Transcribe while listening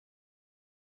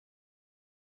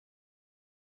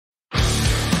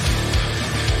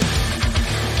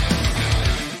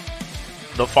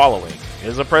The following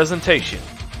is a presentation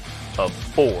of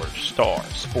 4-Star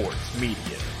Sports Media.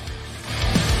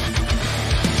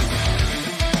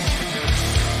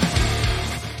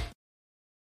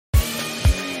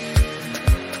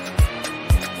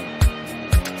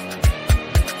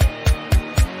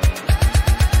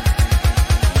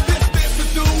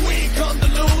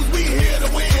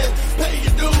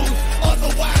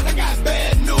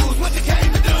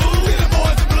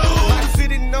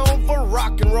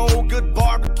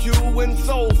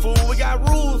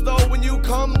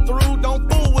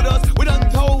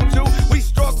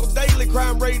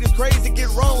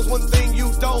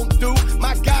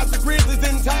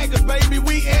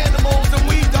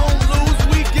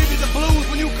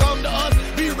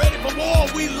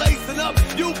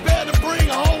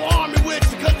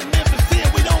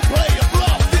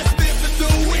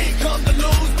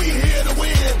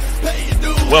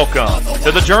 Welcome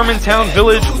to the Germantown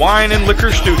Village Wine and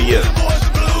Liquor Studios.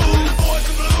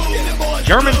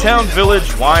 Germantown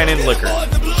Village Wine and Liquor.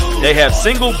 They have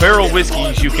single barrel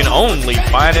whiskeys you can only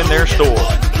find in their store.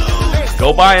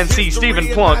 Go by and see Stephen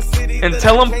Plunk and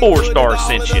tell him 4-Star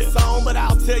sent you.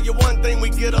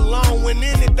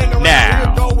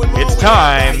 Now, it's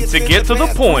time to get to the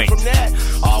point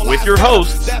with your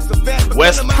hosts,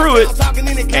 Wes Pruitt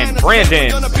and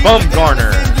Brandon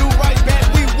Bumgarner.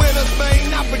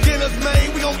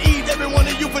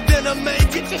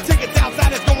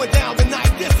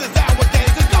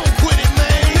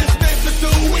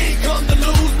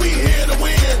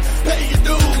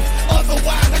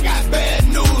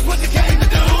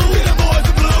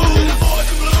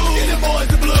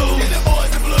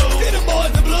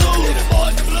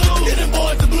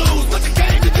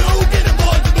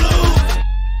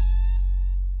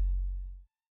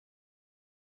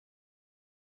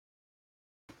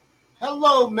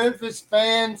 Hello, Memphis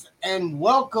fans, and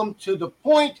welcome to The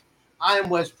Point. I am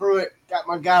Wes Pruitt. Got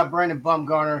my guy, Brandon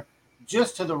Bumgarner,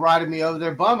 just to the right of me over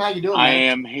there. Bum, how you doing, man? I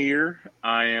am here.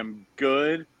 I am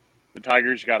good. The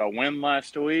Tigers got a win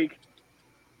last week.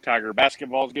 Tiger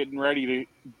basketball's getting ready to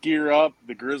gear up.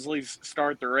 The Grizzlies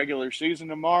start their regular season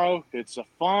tomorrow. It's a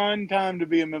fun time to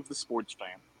be a Memphis sports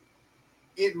fan.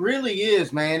 It really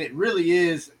is, man. It really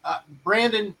is.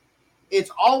 Brandon,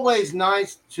 it's always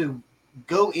nice to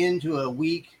go into a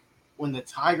week when the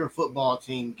Tiger football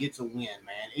team gets a win,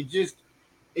 man. It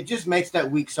just makes that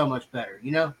week so much better,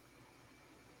 you know?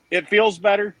 It feels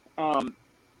better.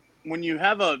 When you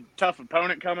have a tough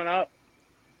opponent coming up,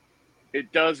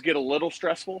 it does get a little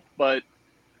stressful, but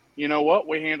you know what?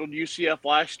 We handled UCF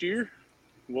last year.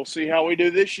 We'll see how we do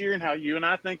this year and how you and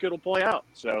I think it'll play out.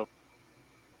 So,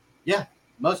 yeah,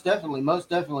 most definitely.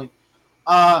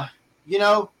 You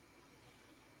know,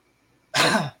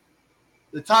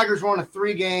 the Tigers were on a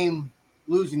 3-game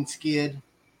losing skid.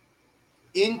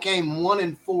 In came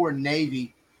 1-4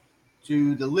 Navy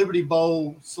to the Liberty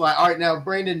Bowl. All right, now,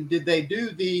 Brandon, did they do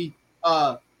the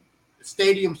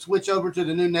stadium switch over to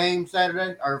the new name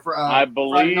Saturday? Or for I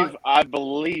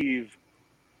believe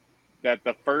that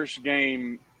the first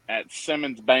game at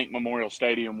Simmons Bank Memorial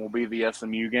Stadium will be the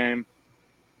SMU game.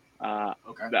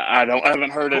 Okay. I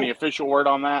haven't heard any official word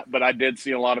on that, but I did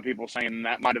see a lot of people saying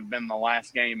that might have been the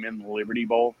last game in the Liberty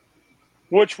Bowl,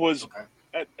 which was,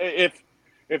 if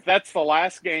that's the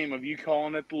last game of you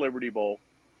calling it the Liberty Bowl,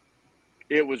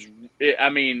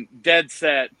 dead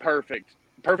set, perfect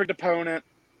opponent,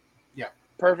 yeah,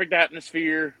 perfect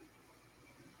atmosphere,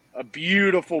 a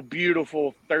beautiful,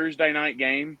 beautiful Thursday night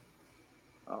game.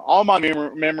 All my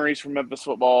memories from Memphis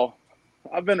football,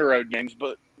 I've been to road games,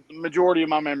 but the majority of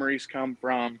my memories come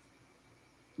from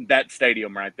that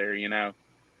stadium right there, you know.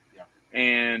 Yeah.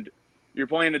 And you're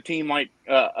playing a team like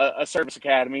a service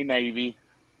academy, Navy.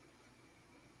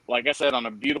 Like I said, on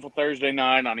a beautiful Thursday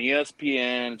night on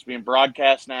ESPN, it's being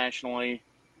broadcast nationally.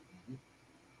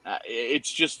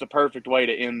 It's just the perfect way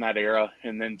to end that era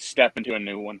and then step into a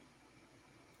new one.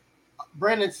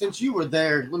 Brandon, since you were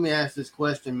there, let me ask this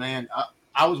question, man.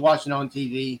 I was watching on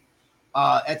TV.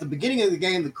 At the beginning of the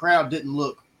game, the crowd didn't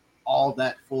look all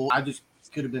that full. I just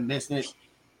could have been missing it.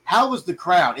 How was the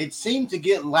crowd? It seemed to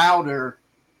get louder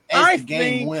as the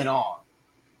game went on.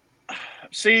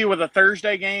 See, with a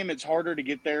Thursday game, it's harder to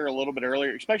get there a little bit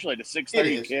earlier, especially at a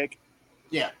 6:30 kick.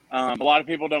 Yeah. A lot of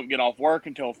people don't get off work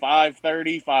until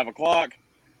 5:30, 5 o'clock.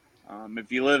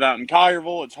 If you live out in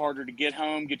Collierville, it's harder to get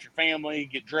home, get your family,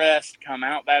 get dressed, come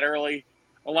out that early.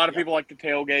 A lot of people like to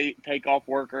tailgate, take off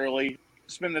work early,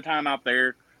 spend the time out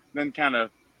there, then kind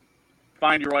of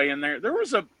find your way in there. There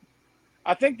was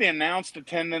I think the announced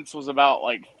attendance was about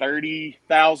like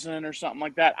 30,000 or something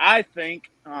like that. I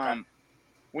think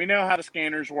We know how the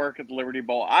scanners work at the Liberty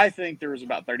Bowl. I think there was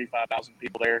about 35,000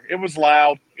 people there. It was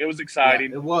loud. It was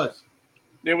exciting. Yeah, it was.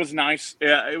 It was nice.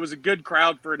 Yeah, it was a good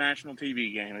crowd for a national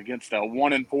TV game against a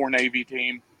 1-4 Navy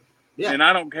team. Yeah. And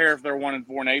I don't care if they're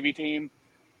 1-4 Navy team.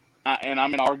 And I'm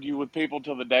going to argue with people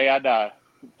till the day I die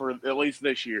for at least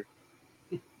this year.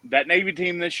 That Navy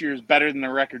team this year is better than the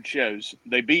record shows.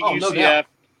 They beat UCF, no doubt.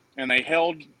 and they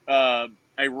held a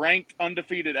ranked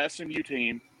undefeated SMU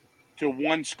team to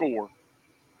one score.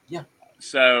 Yeah.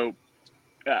 So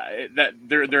that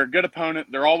they're a good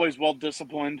opponent. They're always well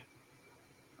disciplined.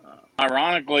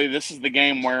 Ironically, this is the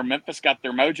game where Memphis got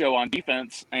their mojo on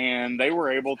defense, and they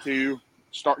were able to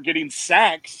start getting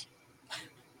sacks.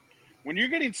 When you're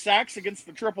getting sacks against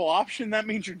the triple option, that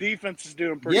means your defense is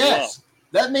doing pretty well.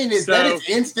 That means that is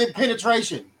instant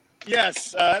penetration.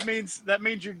 Yes, that means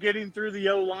you're getting through the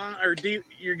O line, or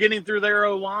you're getting through their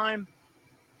O line,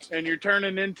 and you're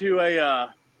turning into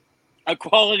a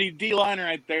quality D line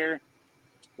right there.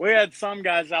 We had some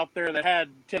guys out there that had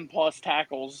 10+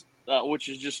 tackles, which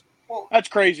is just that's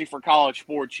crazy for college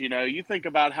sports. You know, you think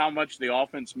about how much the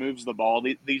offense moves the ball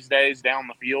these days down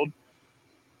the field.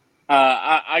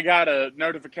 I got a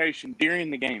notification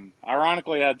during the game.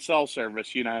 Ironically, I had cell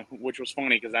service, you know, which was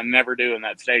funny because I never do in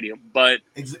that stadium. But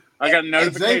I got a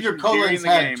notification Xavier Collins during the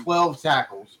had 12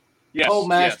 tackles. Yes, Cole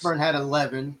Mashburn had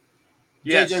 11.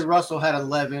 Yes. J.J. Russell had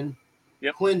 11.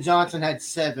 Yep. Quinn Johnson had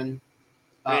 7.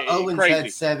 Owens crazy.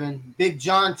 had 7. Big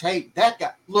John Tate, that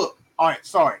guy. Look, all right,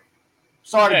 sorry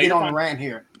to get on the rant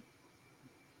here.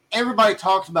 Everybody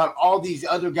talks about all these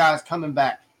other guys coming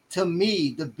back. To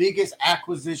me, the biggest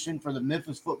acquisition for the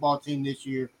Memphis football team this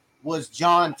year was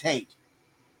John Tate.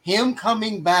 Him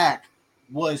coming back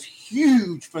was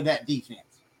huge for that defense.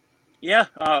 Yeah,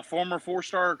 former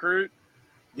 4-star recruit.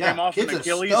 Yeah, came off an kid's a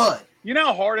Achilles. stud. You know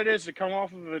how hard it is to come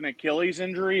off of an Achilles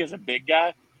injury as a big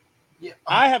guy? Yeah.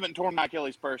 I haven't torn my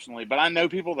Achilles personally, but I know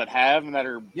people that have and that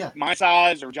are my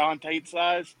size or John Tate's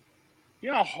size.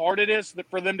 You know how hard it is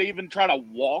for them to even try to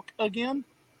walk again?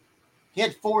 He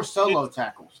had 4 solo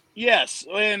tackles. Yes,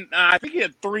 and I think he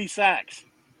had 3 sacks.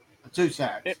 2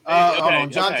 sacks. Okay,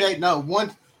 John Tate, no,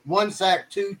 one sack,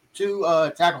 two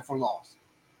tackle for loss.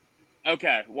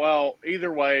 Okay, well,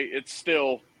 either way, it's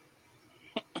still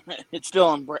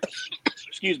impressive.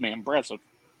 Excuse me, impressive.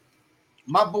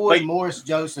 My boy Morris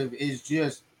Joseph is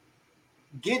just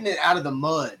getting it out of the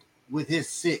mud with his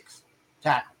 6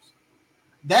 tackles.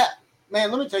 That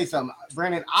man, let me tell you something,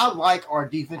 Brandon. I like our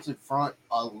defensive front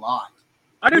a lot.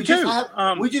 I do too.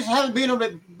 We just haven't been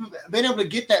able to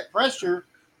get that pressure,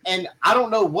 and I don't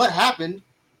know what happened.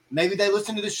 Maybe they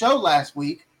listened to the show last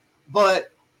week,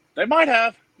 but they might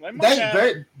have.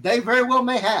 They very well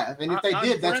may have, and if they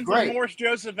did, that's great. With Morris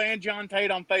Joseph and John Tate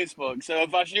on Facebook, so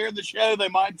if I share the show, they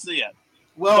might see it.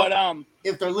 Well, but,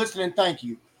 if they're listening, thank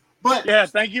you. But yeah,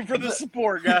 thank you for the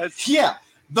support, guys. Yeah,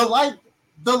 the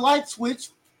light switch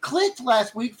clicked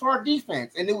last week for our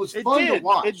defense, and it was fun to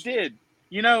watch. It did.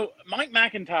 You know, Mike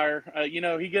McIntyre,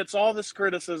 he gets all this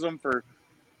criticism for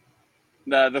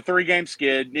the 3-game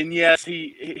skid. And, yes,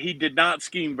 he did not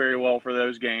scheme very well for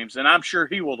those games. And I'm sure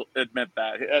he will admit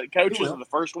that. Coaches are the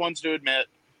first ones to admit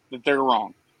that they're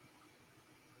wrong.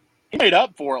 He made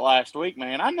up for it last week,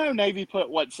 man. I know Navy put,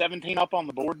 17 up on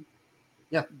the board?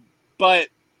 Yeah. But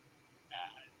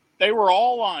they were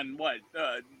all on,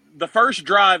 the first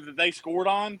drive that they scored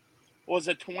on was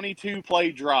a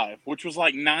 22-play drive, which was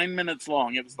like 9 minutes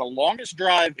long. It was the longest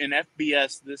drive in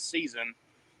FBS this season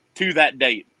to that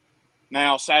date.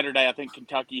 Now, Saturday, I think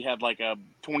Kentucky had like a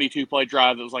 22-play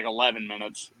drive that was like 11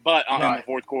 minutes, but in the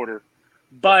fourth quarter.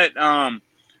 But,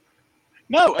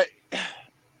 no,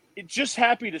 it's just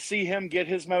happy to see him get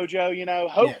his mojo, you know.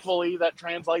 Hopefully that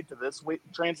translates to this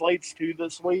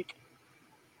week.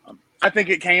 I think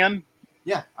it can.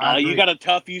 Yeah, you got a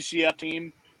tough UCF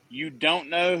team. You don't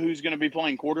know who's going to be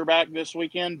playing quarterback this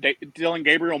weekend. Dylan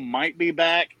Gabriel might be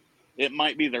back. It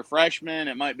might be their freshman.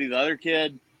 It might be the other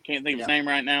kid. Can't think of his name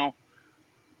right now.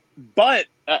 But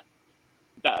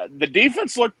the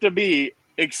defense looked to be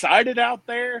excited out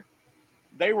there.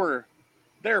 They're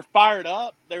fired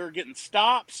up. They were getting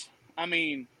stops. I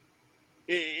mean,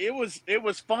 it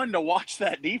was fun to watch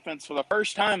that defense for the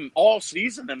first time all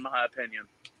season, in my opinion.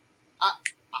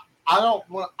 I don't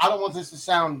want this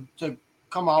to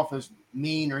come off as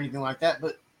mean or anything like that,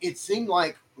 but it seemed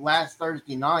like last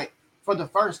Thursday night, for the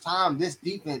first time, this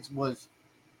defense was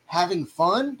having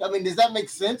fun. I mean, does that make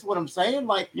sense what I'm saying?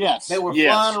 Like, yes, they were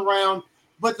flying around,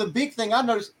 but the big thing I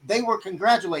noticed, they were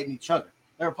congratulating each other.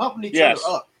 They were pumping each other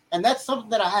up, and that's something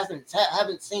that I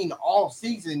haven't seen all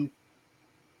season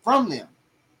from them.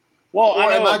 Well,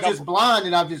 or am I just blind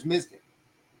and I've just missed it?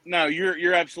 No,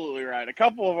 you're absolutely right. A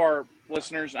couple of our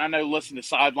listeners I know listen to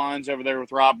Sidelines over there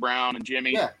with Rob Brown and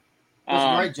Jimmy. Yeah, does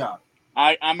a great job.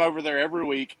 I'm over there every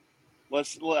week.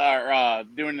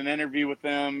 Doing an interview with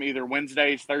them either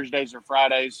Wednesdays, Thursdays, or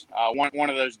Fridays. One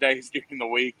of those days during the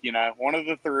week, one of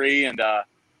the three. And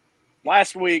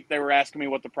last week they were asking me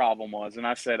what the problem was, and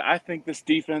I said I think this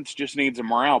defense just needs a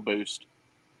morale boost.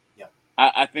 Yeah,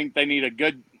 I think they need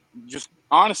just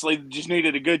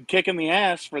needed a good kick in the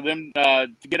ass for them to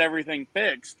get everything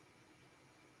fixed.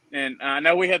 And I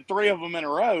know we had 3 of them in a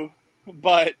row,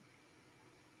 but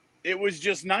it was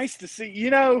just nice to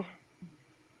see.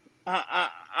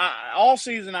 All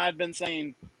season I had been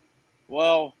saying,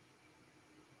 well,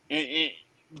 the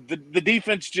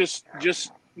defense just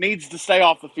needs to stay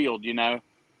off the field.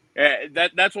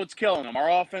 That's what's killing them.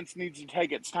 Our offense needs to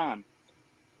take its time.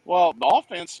 Well, the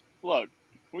offense, look,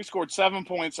 we scored 7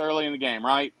 points early in the game,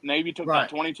 right? Navy took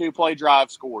that 22-play drive,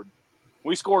 scored.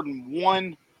 We scored in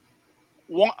one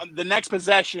the next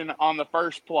possession on the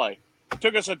first play. It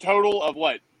took us a total of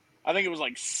what? I think it was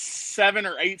like 7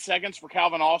 or 8 seconds for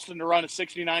Calvin Austin to run a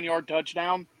 69-yard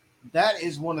touchdown. That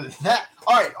is one of that.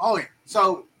 All right.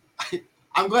 So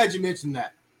I'm glad you mentioned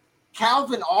that.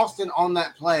 Calvin Austin on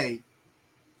that play,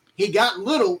 he got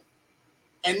little,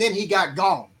 and then he got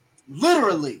gone.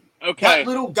 Literally. Okay. Got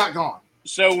little, got gone.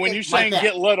 So when you're saying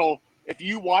get little, if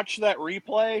you watch that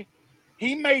replay,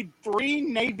 he made 3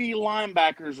 Navy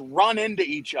linebackers run into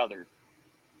each other.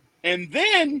 And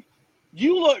then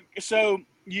you look, so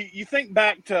you think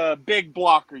back to big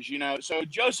blockers, So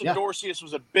Joseph Dorcius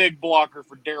was a big blocker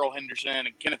for Darrell Henderson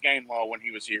and Kenneth Gainwell when he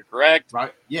was here, correct?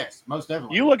 Right. Yes, most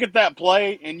definitely. You look at that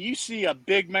play, and you see a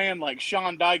big man like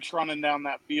Sean Dykes running down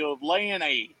that field, laying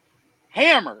a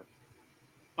hammer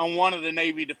on one of the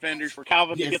Navy defenders for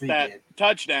Calvin to get that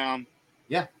touchdown.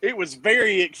 Yeah. It was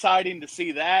very exciting to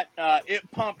see that. It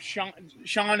pumped Sean.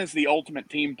 Sean is the ultimate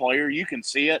team player. You can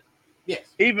see it. Yes.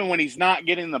 Even when he's not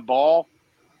getting the ball,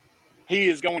 he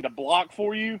is going to block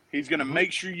for you. He's going to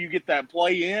make sure you get that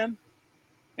play in,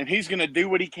 and he's going to do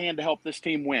what he can to help this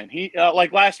team win. He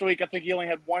like last week, I think he only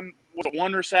had one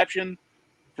reception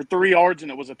for 3 yards,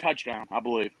 and it was a touchdown, I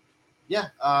believe. Yeah,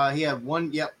 he had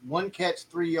one catch,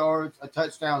 3 yards, a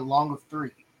touchdown, long of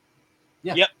 3.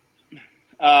 Yeah.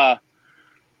 Yep.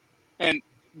 And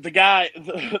the guy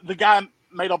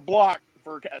made a block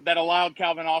that allowed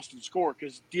Calvin Austin to score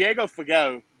because Diego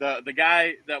Fagot, the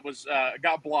guy that was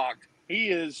got blocked, he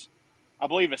is, I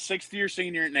believe, a 6th-year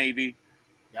senior at Navy.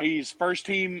 Yep. He's first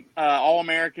team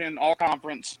All-American,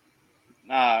 All-Conference,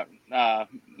 not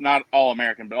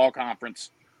All-American, but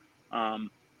All-Conference.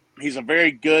 He's a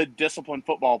very good, disciplined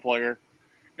football player.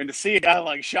 And to see a guy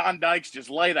like Sean Dykes just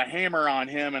lay the hammer on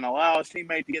him and allow his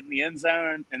teammate to get in the end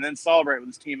zone and then celebrate with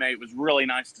his teammate was really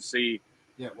nice to see.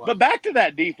 Yeah, but back to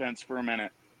that defense for a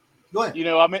minute. Go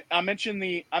ahead. I mentioned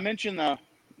the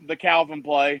Calvin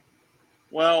play.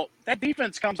 Well, that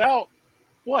defense comes out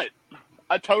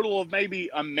a total of maybe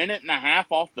a minute and a half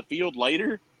off the field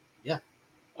later. Yeah.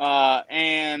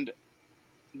 And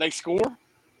they score.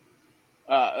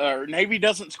 Or Navy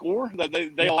doesn't score.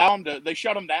 They allow them to. They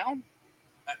shut them down.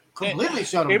 Completely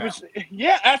shut them down.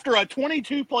 After a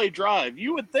 22-play drive,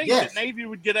 you would think that Navy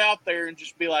would get out there and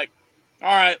just be like,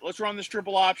 all right, let's run this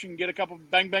triple option, get a couple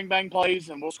bang, bang, bang plays,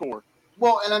 and we'll score.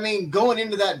 Well, and I mean, going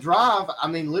into that drive,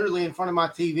 literally in front of my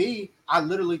TV, I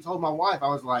literally told my wife, I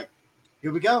was like,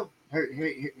 here we go.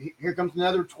 Here comes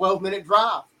another 12-minute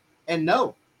drive. And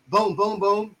no, boom, boom,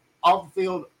 boom, off the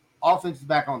field, offense is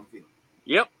back on the field.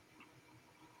 Yep.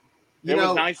 It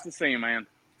was nice to see, man.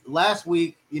 Last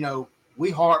week,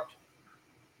 we harped.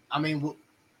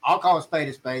 I'll call a spade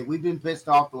a spade. We've been pissed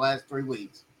off the last 3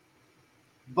 weeks.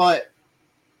 But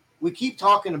we keep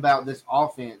talking about this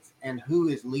offense and who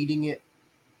is leading it.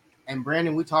 And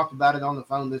Brandon, we talked about it on the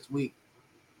phone this week.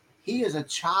 He is a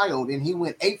child, and he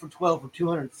went 8 for 12 for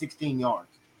 216 yards,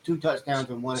 2 touchdowns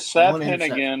and one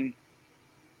interception.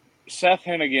 Seth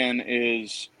Hennigan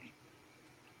is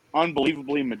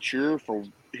unbelievably mature for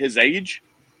his age.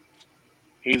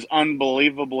 He's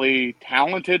unbelievably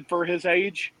talented for his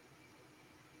age.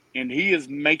 And he is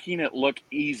making it look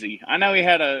easy. I know he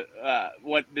had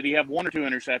did he have 1 or 2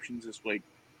 interceptions this week?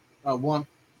 1.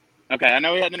 Okay, I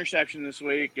know he had an interception this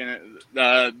week, and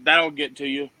that'll get to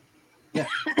you. Yeah.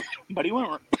 But he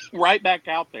went right back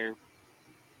out there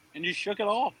and just shook it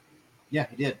off. Yeah,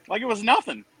 he did. Like it was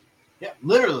nothing. Yeah,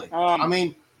 literally.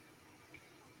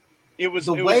 It was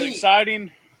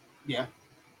exciting. Yeah.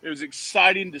 It was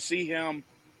exciting to see him.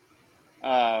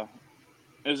 It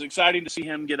was exciting to see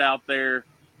him get out there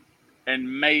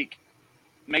and make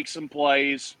some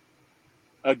plays.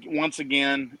 Once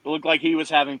again, it looked like he was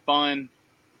having fun.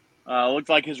 Looked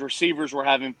like his receivers were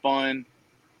having fun.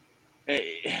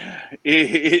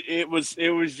 It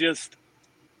was just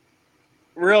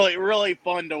really, really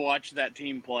fun to watch that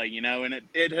team play, and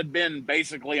it had been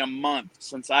basically a month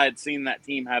since I had seen that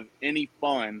team have any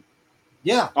fun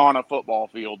on a football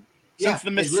field since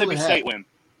the Mississippi State win.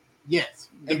 Yes,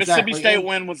 the Mississippi State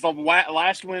win was the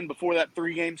last win before that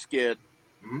 3-game skid.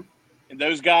 Mm-hmm. And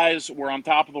those guys were on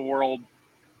top of the world.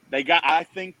 I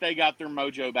think they got their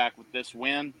mojo back with this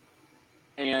win.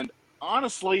 And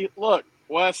honestly, look,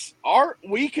 Wes,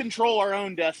 we control our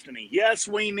own destiny. Yes,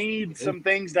 we need some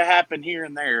things to happen here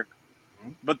and there,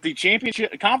 but the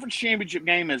conference championship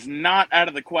game is not out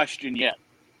of the question yet.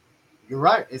 You're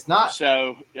right, it's not.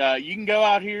 So you can go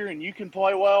out here and you can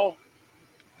play well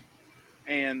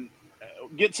and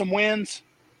get some wins.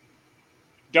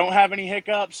 Don't have any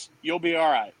hiccups. You'll be all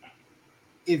right.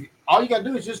 If all you got to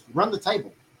do is just run the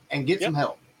table and get some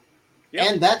help,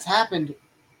 and that's happened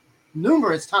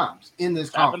numerous times in this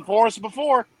conference. Happened for us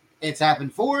before. It's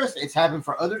happened for us. It's happened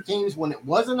for other teams when it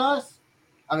wasn't us.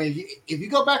 I mean, if you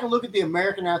go back and look at the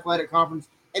American Athletic Conference,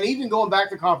 and even going back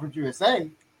to Conference USA,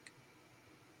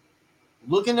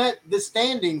 looking at the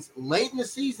standings late in the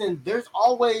season, there's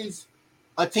always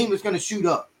a team that's going to shoot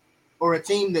up, or a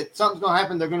team that something's going to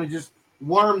happen. They're going to just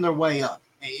worm their way up.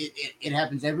 It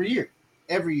happens every year.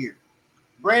 Every year.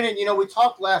 Brandon, we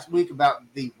talked last week about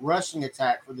the rushing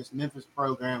attack for this Memphis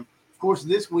program. Of course,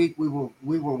 this week we were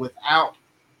without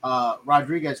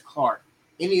Rodriguez-Clark.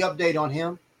 Any update on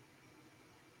him?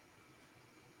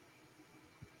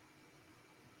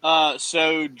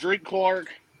 So Drake Clark,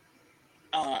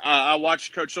 I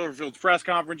watched Coach Silverfield's press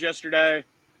conference yesterday.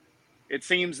 It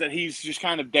seems that he's just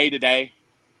kind of day-to-day.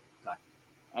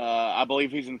 I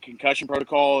believe he's in concussion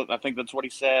protocol. I think that's what he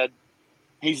said.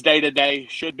 He's day-to-day.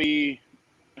 Should be,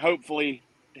 hopefully,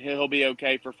 he'll be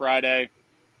okay for Friday.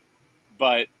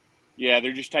 But, yeah,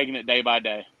 they're just taking it day by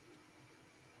day.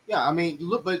 Yeah, I mean,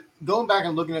 but going back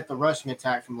and looking at the rushing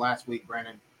attack from last week,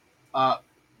 Brandon,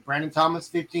 Brandon Thomas,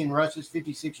 15 rushes,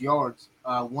 56 yards,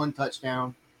 1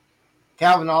 touchdown.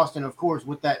 Calvin Austin, of course,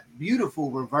 with that beautiful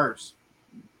reverse.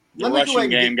 The rushing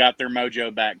game got their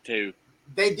mojo back, too.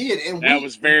 They did. And that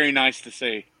was very nice to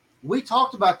see. We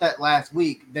talked about that last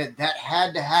week, that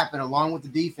had to happen along with the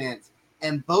defense.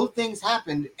 And both things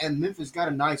happened, and Memphis got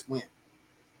a nice win.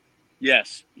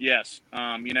 Yes.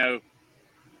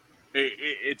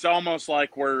 It's almost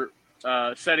like we're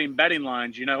setting betting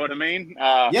lines. You know what I mean?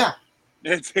 Yeah.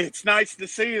 It's nice to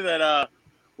see that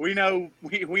we know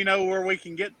where we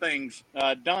can get things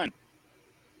done.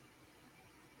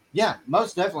 Yeah,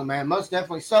 most definitely, man. Most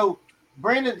definitely. So,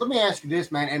 Brandon, let me ask you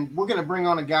this, man, and we're going to bring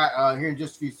on a guy here in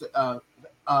just a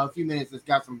few minutes that's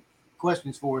got some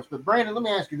questions for us. But, Brandon, let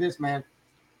me ask you this, man.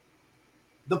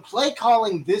 The play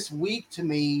calling this week to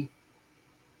me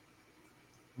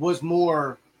was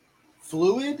more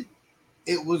fluid.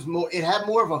 It had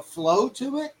more of a flow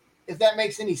to it, if that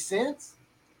makes any sense.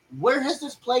 Where has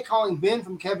this play calling been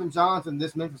from Kevin Johnson,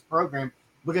 this Memphis program?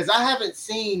 Because I haven't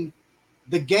seen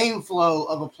the game flow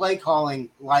of a play calling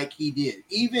like he did.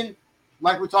 Even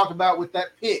like we talked about with that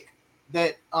pick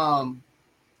that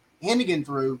Hennigan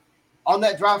threw on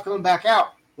that drive coming back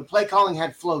out, the play calling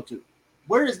had flow to it.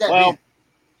 Where has that been?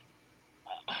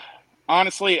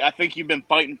 Honestly, I think you've been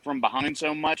fighting from behind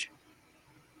so much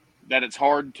that it's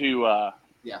hard to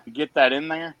get that in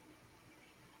there.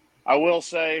 I will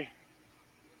say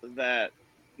that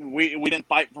we didn't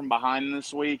fight from behind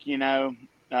this week,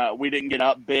 we didn't get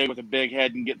up big with a big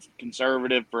head and get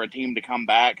conservative for a team to come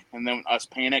back and then us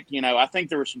panic. I think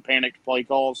there were some panicked play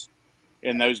calls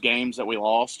in those games that we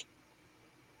lost.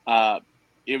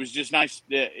 It was just nice.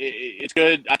 It's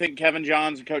good. I think Kevin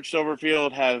Johns and Coach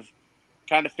Silverfield have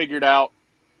kind of figured out,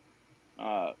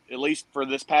 at least for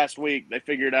this past week, they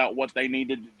figured out what they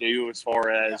needed to do as far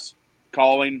as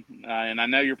calling. And I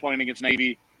know you're playing against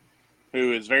Navy,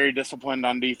 who is very disciplined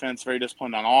on defense, very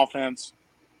disciplined on offense.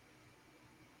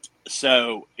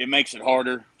 So it makes it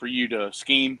harder for you to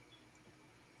scheme.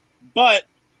 But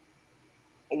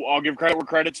I'll give credit where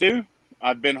credit's due.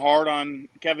 I've been hard on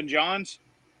Kevin Johns.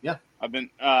 Yeah. I've been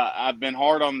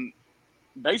hard on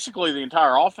basically the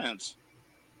entire offense.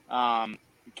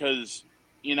 Because,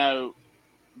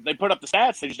 they put up the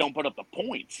stats, they just don't put up the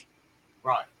points.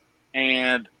 Right.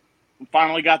 And we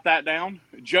finally got that down.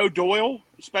 Joe Doyle,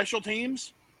 special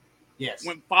teams. Yes.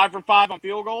 Went 5 for 5 on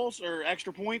field goals or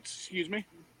extra points, excuse me.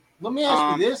 Let me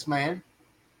ask you this, man.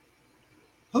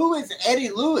 Who is Eddie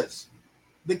Lewis?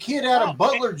 The kid out of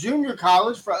Butler Junior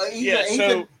College.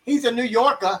 He's a New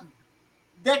Yorker.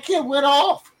 That kid went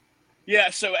off. Yeah,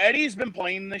 so Eddie's been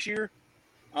playing this year.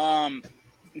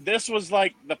 this was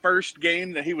like the first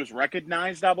game that he was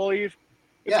recognized, I believe.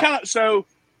 It's Yeah. kind of so.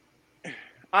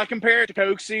 I compare it to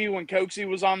Coxie when Coxie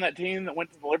was on that team that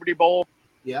went to the Liberty Bowl.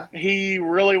 Yeah. He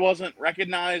really wasn't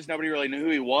recognized. Nobody really knew who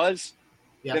he was.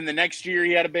 Yeah. Then the next year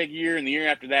he had a big year, and the year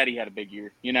after that he had a big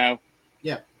year. You know.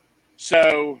 Yeah.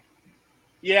 So,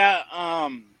 yeah.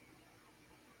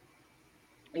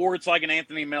 Or it's like an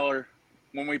Anthony Miller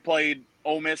when we played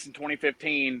Ole Miss in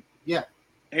 2015. Yeah.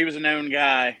 He was a known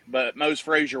guy, but Mose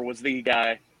Frazier was the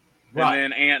guy. Right.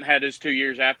 And then Ant had his 2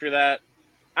 years after that.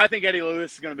 I think Eddie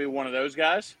Lewis is going to be one of those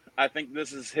guys. I think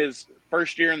this is his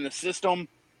first year in the system.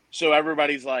 So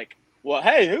everybody's like, well,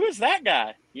 hey, who is that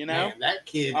guy? You know? Man, that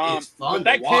kid is fun but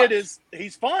that to watch. kid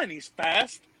he's fun. He's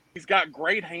fast. He's got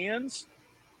great hands.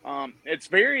 It's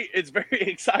very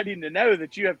exciting to know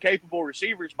that you have capable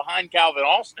receivers behind Calvin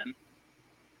Austin.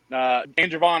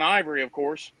 And Javon Ivory, of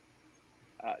course.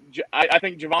 I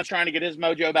think Javon's trying to get his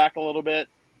mojo back a little bit.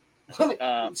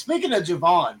 Speaking of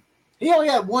Javon, he only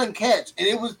had one catch, and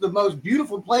it was the most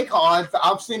beautiful play call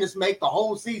I've seen us make the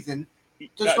whole season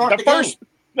to start the game.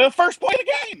 The first play of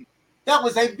the game. That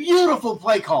was a beautiful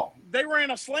play call. They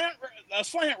ran a slant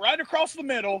right across the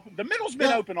middle. The middle's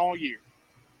been open all year.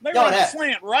 They No, ran it a has.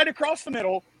 slant right across the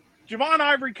middle. Javon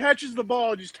Ivory catches the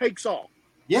ball, just takes off.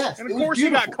 Yes, And it of was course he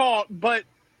beautiful. got caught, but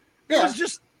it Yeah, was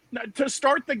just to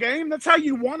start the game. That's how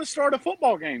you want to start a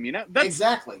football game, you know? That's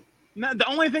exactly. the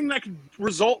only thing that could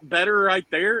result better right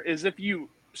there is if you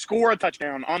score a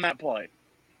touchdown on that play.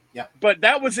 Yeah. But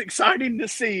that was exciting to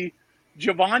see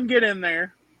Javon get in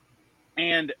there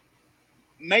and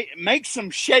make some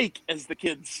shake, as the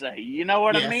kids say. You know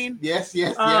what Yes, I mean? Yes.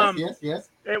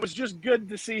 It was just good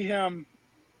to see him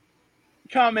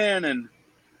come in and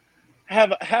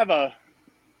have an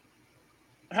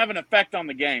effect on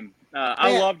the game.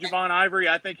 I love Javon Ivory.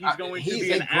 I think he's going to he's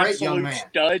be a an great young absolute man.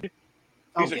 stud.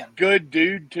 He's a good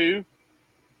dude too,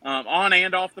 on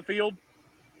and off the field.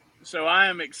 So I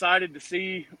am excited to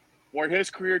see where his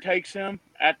career takes him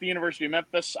at the University of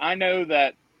Memphis. I know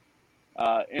that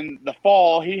in the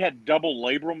fall he had double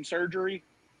labrum surgery.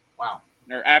 Wow.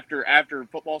 Or after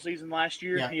football season last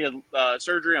year, he had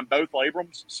surgery on both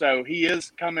labrums. So he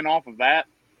is coming off of that.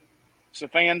 So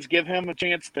fans, give him a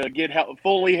chance to get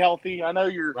fully healthy. I know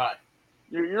you're a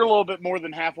little bit more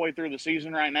than halfway through the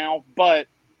season right now, but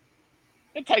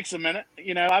it takes a minute.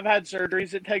 You know, I've had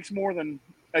surgeries. It takes more than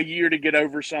a year to get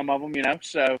over some of them, you know.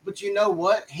 So, but you know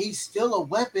what? He's still a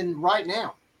weapon right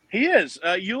now. He is.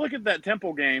 You look at that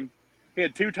Temple game, he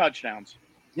had 2 touchdowns.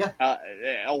 Yeah.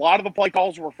 A lot of the play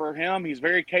calls were for him. He's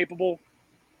very capable.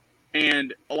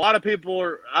 And a lot of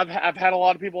people I've had a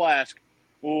lot of people ask,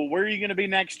 well, where are you going to be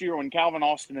next year when Calvin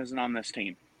Austin isn't on this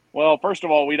team? Well, first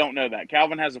of all, we don't know that.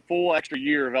 Calvin has a full extra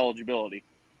year of eligibility.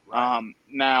 Right.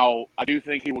 Now, I do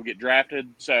think he will get drafted.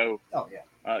 So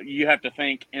you have to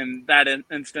think in that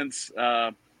instance,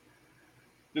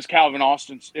 if Calvin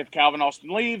Austin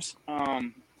leaves,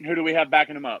 who do we have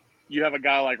backing him up? You have a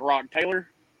guy like Rock Taylor,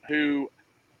 who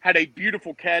had a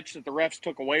beautiful catch that the refs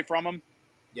took away from him.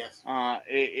 Yes.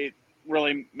 It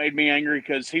really made me angry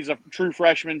because he's a true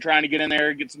freshman trying to get in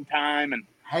there, get some time, and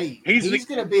hey, he's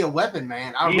going to be a weapon,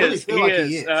 man. I really feel like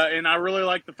he is. And I really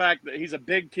like the fact that he's a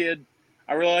big kid.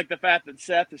 I really like the fact that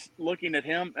Seth is looking at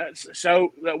him.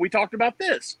 So we talked about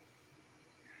this.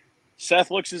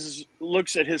 Seth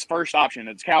looks at his first option.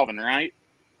 It's Calvin, right?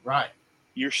 Right.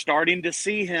 You're starting to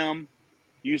see him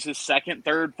use his second,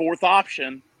 third, fourth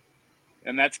option.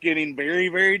 And that's getting very,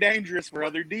 very dangerous for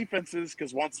other defenses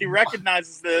because once he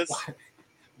recognizes this,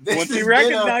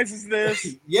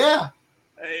 yeah,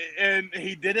 and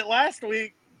he did it last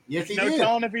week. Yes, he did. No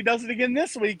telling if he does it again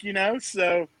this week, you know.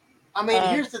 So, I mean,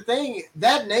 here's the thing: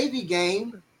 that Navy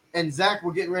game, and Zach,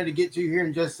 we're getting ready to get to here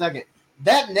in just a second.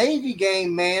 That Navy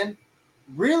game, man,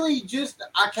 really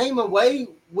I came away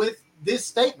with this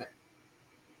statement.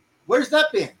 Where's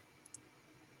that been?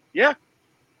 Yeah.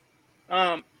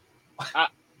 I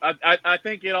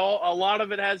think a lot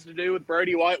of it has to do with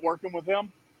Brady White working with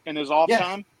him in his off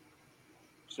time.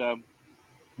 So,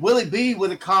 Willie B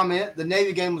with a comment. The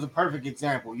Navy game was a perfect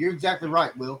example. You're exactly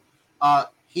right, Will.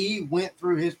 He went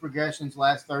through his progressions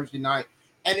last Thursday night,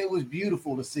 and it was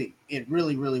beautiful to see. It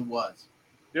really, really was.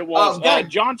 It was.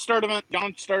 John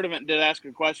Sturdivant did ask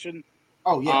a question.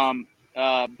 Oh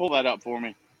yeah. Pull that up for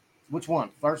me. Which one?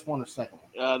 First one or second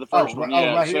one? The first one.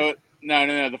 Yeah. Right here?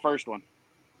 No, the first one.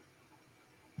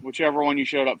 Whichever one you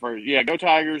showed up first. Yeah, go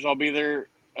Tigers. I'll be there.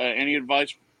 Any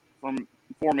advice for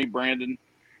me, Brandon?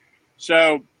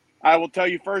 So I will tell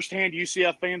you firsthand,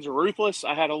 UCF fans are ruthless.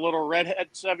 I had a little redhead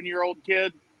 7-year-old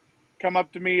kid come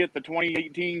up to me at the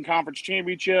 2018 conference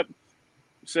championship.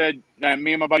 Said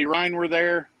me and my buddy Ryan were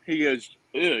there. He goes,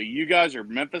 ew, you guys are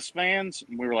Memphis fans?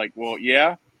 And we were like, well,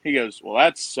 yeah. He goes, well,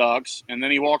 that sucks. And then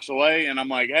he walks away, and I'm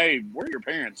like, hey, where are your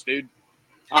parents, dude?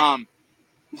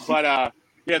 But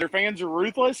yeah, their fans are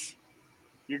ruthless.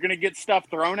 You're going to get stuff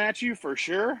thrown at you for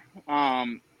sure.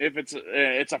 If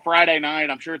it's a Friday night,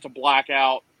 I'm sure it's a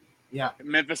blackout. Yeah.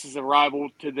 Memphis is a rival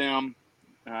to them.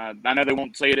 I know they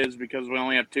won't say it is because we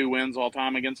only have 2 wins all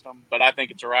time against them, but I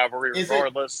think it's a rivalry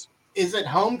regardless. Is it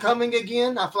homecoming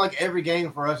again? I feel like every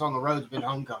game for us on the road's been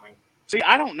homecoming. See,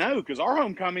 I don't know because our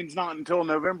homecoming's not until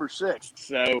November 6th.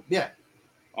 So yeah,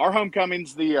 our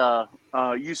homecoming's the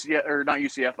UCF or not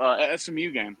UCF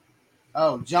SMU game.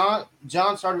 Oh, John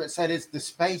started said it's the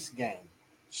space game.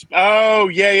 Oh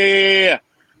yeah.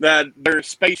 That they're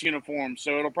space uniforms,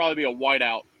 so it'll probably be a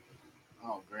whiteout.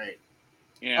 Oh, great.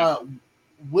 Yeah.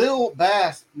 Will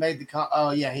Bass made the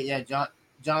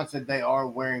John said they are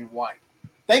wearing white.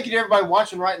 Thank you to everybody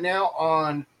watching right now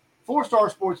on 4-Star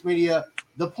Sports Media,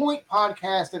 The Point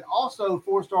Podcast, and also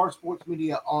 4-Star Sports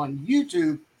Media on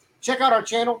YouTube. Check out our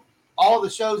channel. All the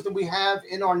shows that we have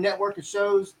in our network of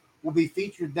shows will be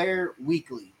featured there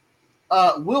weekly.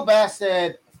 Will Bass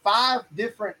said 5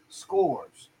 different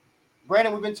scores.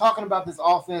 Brandon, we've been talking about this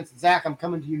offense. Zach, I'm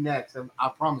coming to you next. I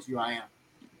promise you I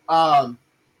am.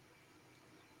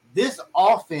 This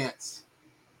offense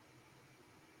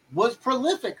was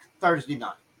prolific Thursday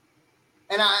night.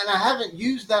 And I haven't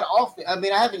used that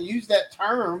I haven't used that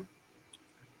term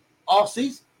all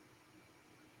season.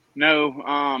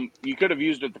 No, you could have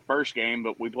used it the first game,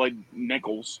 but we played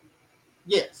nickels.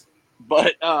 Yes.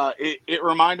 But it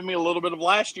reminded me a little bit of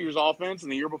last year's offense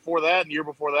and the year before that, and the year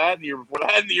before that, and the year before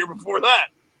that, and the year before that.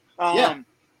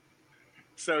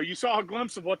 So you saw a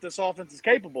glimpse of what this offense is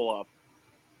capable of.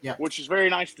 Yeah. Which is very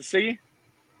nice to see.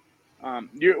 We're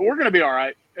going to be all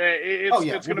right.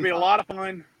 It's going to be a lot of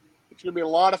fun. It's going to be a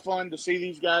lot of fun to see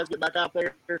these guys get back out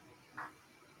there.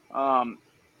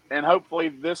 And hopefully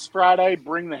this Friday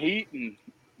bring the heat and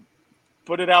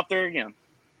put it out there again.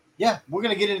 Yeah, we're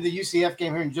going to get into the UCF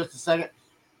game here in just a second.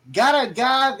 Got a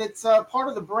guy that's part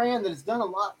of the brand that has done a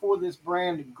lot for this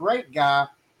brand. Great guy.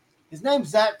 His name's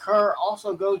Zach Kerr.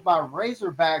 Also goes by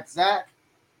Razorback Zach.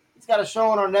 He's got a show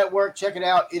on our network. Check it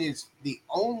out. It is the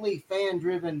only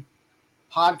fan-driven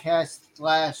podcast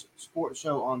 / sports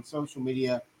show on social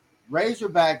media.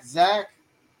 Razorback Zach,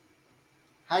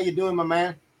 how you doing, my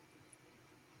man?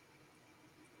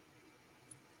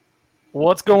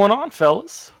 What's going on,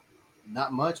 fellas?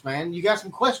 Not much, man. You got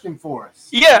some question for us?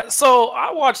 Yeah, so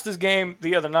I watched this game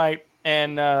the other night,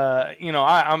 and that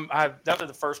was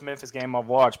the first Memphis game I've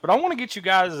watched. But I want to get you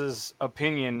guys'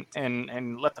 opinion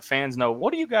and let the fans know,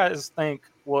 what do you guys think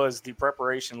was the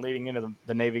preparation leading into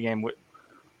the Navy game with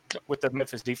the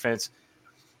Memphis defense,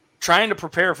 trying to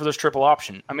prepare for this triple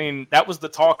option? I mean, that was the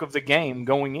talk of the game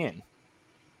going in.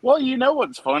 Well, you know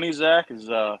what's funny, Zach, is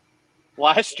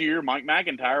last year Mike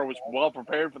McIntyre was well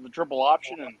prepared for the triple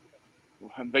option, and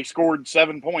they scored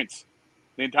 7 points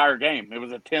the entire game. It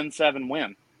was a 10-7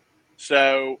 win.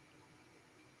 So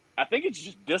I think it's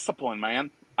just discipline, man.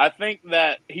 I think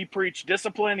that he preached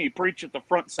discipline. He preached that the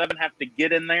front 7 have to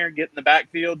get in there, get in the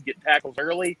backfield, get tackles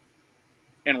early,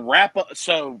 and wrap up.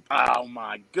 So, oh,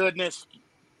 my goodness,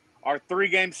 our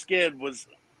 3-game skid was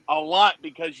a lot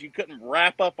because you couldn't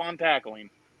wrap up on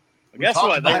tackling. Guess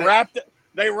what?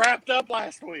 They wrapped up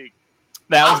last week.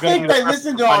 I think they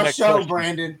listened to our show,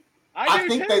 Brandon. I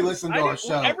think they listened to our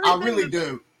show. I really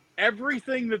do.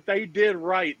 Everything that they did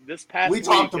right this past week is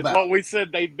what we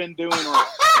said they've been doing right.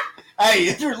 Hey,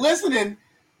 if you're listening,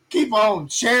 keep on.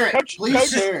 Share it. Please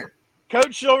share it.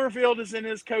 Coach Silverfield is in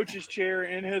his coach's chair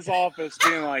in his office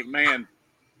being like, man,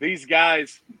 these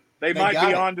guys, they might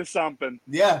be on to something.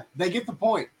 Yeah, they get the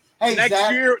point. Hey, next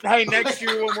Zach. year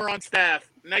when we're on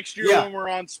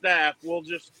staff,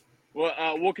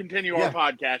 we'll continue our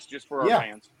podcast just for our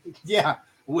fans. Yeah.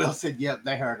 Will said, yep,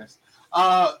 they heard us.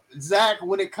 Zach,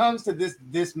 when it comes to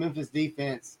this Memphis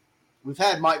defense, we've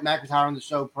had Mike McIntyre on the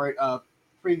show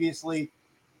previously.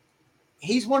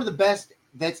 He's one of the best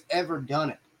that's ever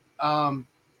done it. And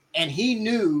he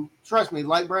knew, trust me,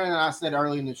 like Brandon and I said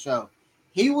early in the show,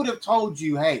 he would have told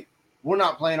you, hey, we're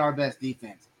not playing our best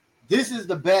defense. This is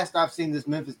the best I've seen this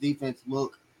Memphis defense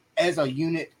look as a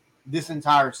unit this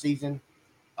entire season.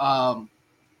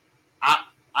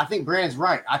 I think Brandon's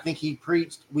right. I think he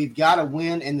preached, we've got to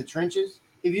win in the trenches.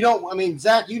 If you don't,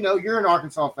 Zach, you're an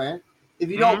Arkansas fan. If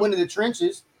you don't win in the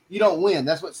trenches, you don't win.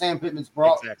 That's what Sam Pittman's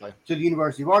brought to the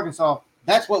University of Arkansas.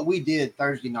 That's what we did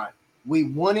Thursday night. We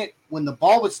won it when the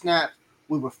ball was snapped.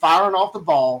 We were firing off the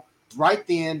ball right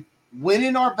then,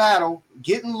 winning our battle,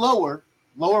 getting lower.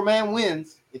 Lower man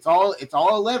wins. It's all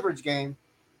a leverage game.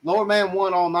 Lower man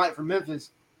won all night for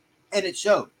Memphis. And it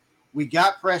showed. We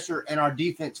got pressure, and our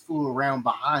defense flew around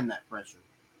behind that pressure.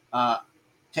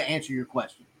 To answer your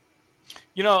question.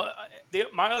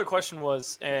 My other question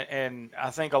was, and I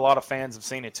think a lot of fans have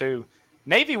seen it too,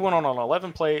 Navy went on an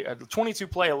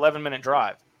 22-play, 11-minute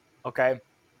drive, okay?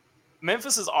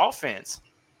 Memphis's offense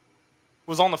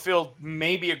was on the field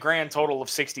maybe a grand total of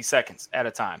 60 seconds at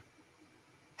a time.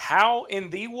 How in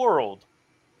the world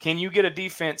can you get a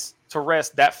defense to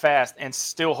rest that fast and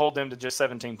still hold them to just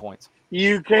 17 points?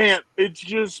 You can't. It's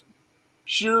just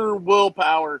sheer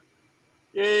willpower.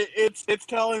 It's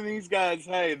telling these guys,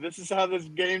 hey, this is how this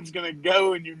game's going to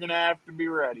go, and you're going to have to be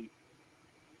ready.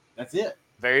 That's it.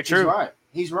 Very true.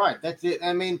 He's right. That's it.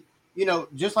 I mean,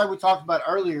 just like we talked about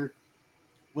earlier,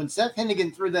 when Seth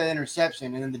Hennigan threw that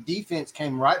interception and then the defense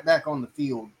came right back on the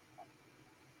field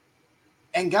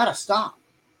and got a stop.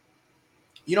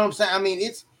 You know what I'm saying? I mean,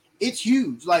 it's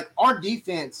huge. Like our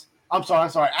defense, I'm sorry.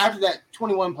 After that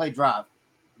 21-play drive,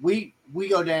 we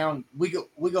go down, we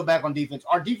go back on defense.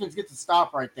 Our defense gets a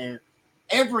stop right there.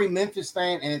 Every Memphis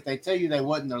fan, and if they tell you they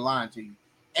wasn't, they're lying to you.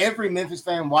 Every Memphis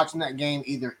fan watching that game,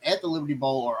 either at the Liberty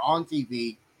Bowl or on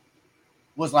TV,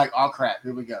 was like, "Oh crap,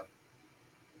 here we go."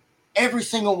 Every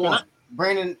single one.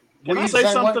 Brandon, can I say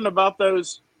something about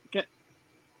those?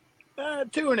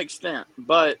 To an extent,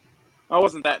 but I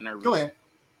wasn't that nervous. Go ahead.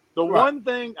 The one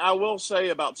thing I will say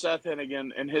about Seth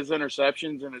Hennigan and his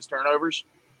interceptions and his turnovers,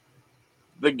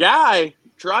 the guy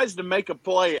tries to make a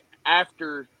play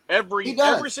after every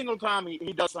single time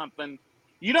he does something.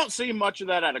 You don't see much of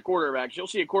that out of quarterbacks. You'll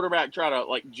see a quarterback try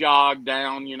to jog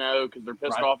down, because they're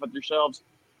pissed off at themselves.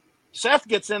 Seth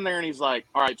gets in there and he's like,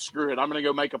 all right, screw it. I'm going to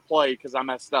go make a play because I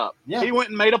messed up. Yeah. He went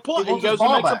and made a play. He goes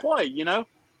and makes a play,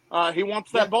 He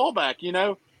wants that ball back,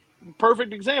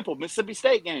 Perfect example, Mississippi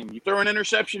State game. You throw an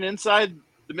interception inside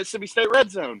the Mississippi State red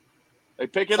zone. They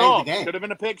pick it off. Could have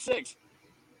been a pick six.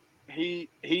 He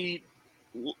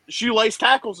shoelace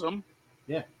tackles him.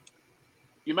 Yeah.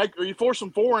 You force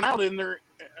him 4 and out in there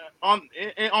on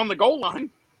the goal line.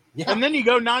 Yeah. And then you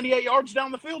go 98 yards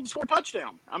down the field and score a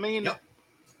touchdown. I mean,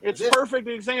 it's perfect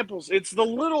examples. It's the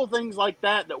little things like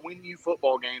that win you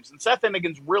football games. And Seth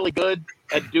Hennigan's really good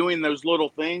at doing those little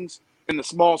things in the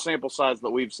small sample size that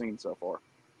we've seen so far.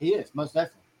 He is, most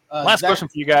definitely. Last question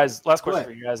for you guys.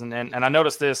 And I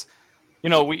noticed this.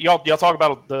 Y'all talk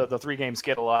about the 3-game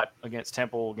skid a lot against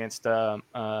Temple, against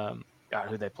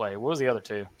who they play? What was the other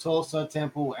two? Tulsa,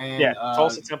 Temple, and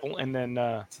Tulsa, Temple, and then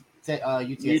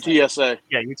UTSA.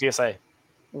 Yeah, UTSA.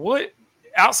 What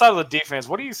outside of the defense?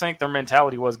 What do you think their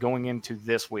mentality was going into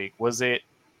this week? Was it,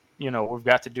 we've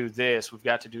got to do this, we've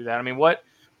got to do that? I mean, what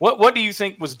do you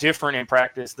think was different in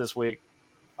practice this week?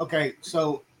 Okay,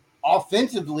 so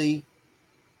offensively,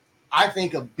 I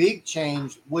think a big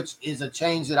change, which is a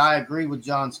change that I agree with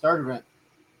John Sturdivant,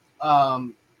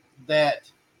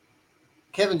 that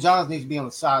Kevin Johns needs to be on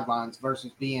the sidelines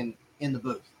versus being in the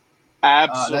booth.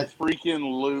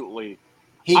 Absolutely.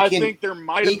 I think there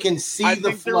might have. He can see I the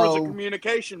think flow. There was a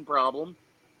communication problem.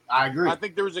 I agree. I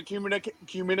think there was a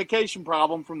communication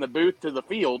problem from the booth to the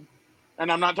field,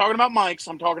 and I'm not talking about mics.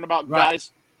 I'm talking about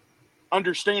guys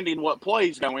understanding what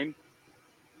play's going.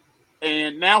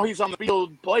 And now he's on the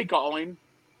field play calling,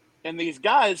 and these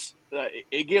guys,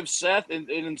 it gives Seth and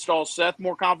it installs Seth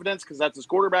more confidence because that's his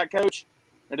quarterback coach,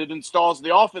 and it installs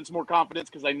the offense more confidence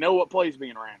because they know what play's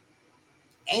being ran.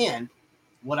 And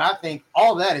what I think,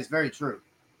 all that is very true.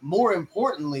 More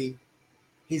importantly,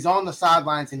 he's on the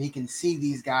sidelines and he can see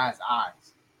these guys'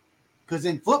 eyes. Because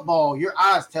in football, your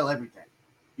eyes tell everything.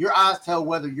 Your eyes tell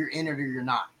whether you're in it or you're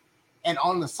not. And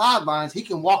on the sidelines, he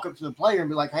can walk up to the player and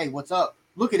be like, hey, what's up?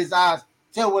 Look at his eyes,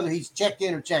 tell whether he's checked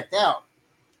in or checked out.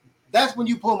 That's when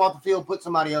you pull him off the field, put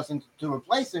somebody else in to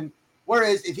replace him.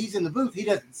 Whereas if he's in the booth, he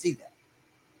doesn't see that.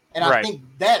 And I think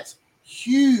that's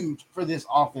huge for this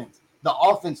offense. The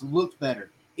offense looked better.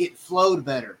 It flowed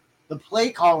better. The play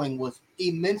calling was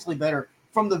immensely better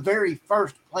from the very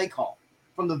first play call.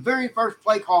 From the very first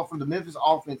play call from the Memphis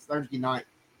offense Thursday night,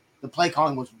 the play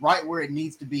calling was right where it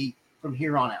needs to be from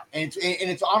here on out. And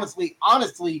it's honestly,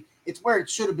 it's where it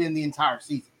should have been the entire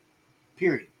season.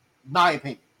 Period. My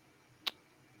opinion.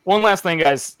 One last thing,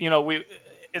 guys.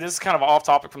 This is kind of off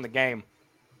topic from the game.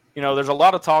 There's a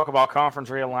lot of talk about conference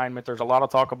realignment. There's a lot of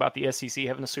talk about the SEC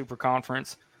having a super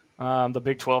conference. The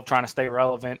Big 12 trying to stay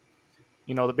relevant.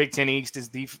 The Big 10 East is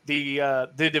the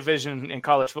division in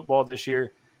college football this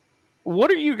year.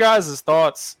 What are you guys'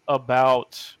 thoughts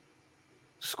about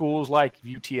schools like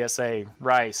UTSA,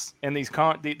 Rice, and these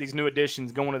new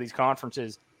additions going to these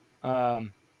conferences?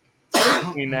 And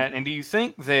do you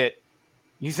think that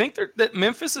You think that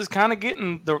Memphis is kind of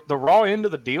getting the raw end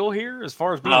of the deal here as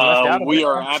far as being left out of We the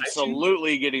are conversation?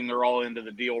 absolutely getting the raw end of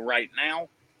the deal right now.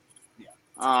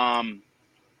 Yeah.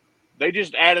 They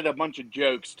just added a bunch of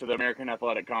jokes to the American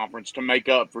Athletic Conference to make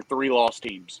up for 3 lost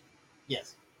teams.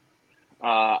 Yes.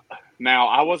 Now,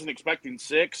 I wasn't expecting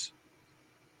 6,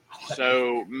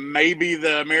 so maybe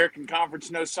the American Conference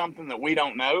knows something that we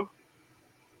don't know.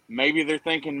 Maybe they're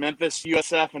thinking Memphis,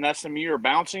 USF, and SMU are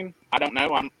bouncing. I don't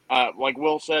know. I'm like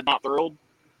Will said, not thrilled.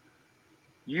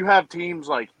 You have teams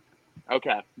like,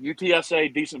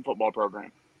 UTSA, decent football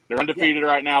program. They're undefeated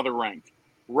right now. They're ranked.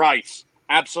 Rice,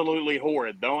 absolutely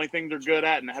horrid. The only thing they're good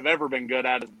at and have ever been good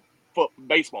at is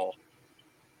baseball.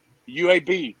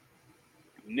 UAB,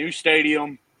 new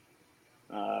stadium,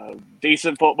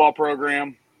 decent football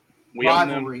program. We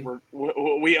Rivalry. own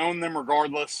them. We own them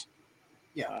regardless.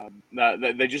 Yeah.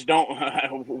 They just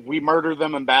don't. We murder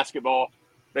them in basketball.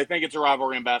 They think it's a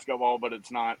rivalry in basketball, but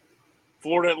it's not.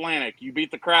 Florida Atlantic, you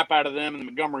beat the crap out of them in the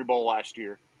Montgomery Bowl last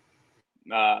year.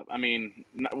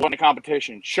 Wasn't a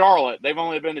competition. Charlotte, they've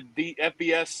only been they've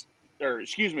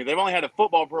only had a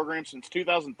football program since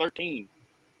 2013.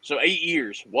 So 8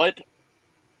 years. What?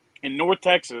 In North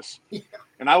Texas. Yeah.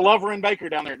 And I love Ren Baker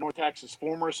down there at North Texas,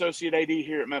 former associate AD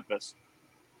here at Memphis.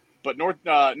 But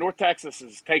North Texas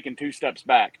has taken 2 steps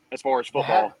back as far as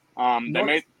football.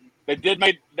 They did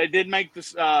make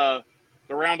this the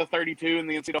round of 32 in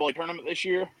the NCAA tournament this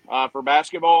year for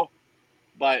basketball,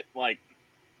 but like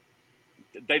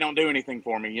they don't do anything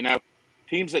for me. You know,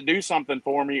 teams that do something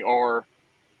for me are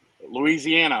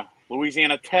Louisiana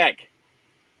Tech,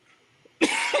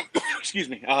 excuse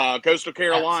me, Coastal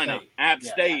Carolina, App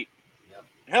State, yep.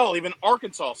 Hell, even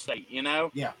Arkansas State. You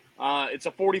know, yeah. It's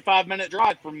a 45-minute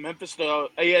drive from Memphis to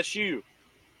ASU.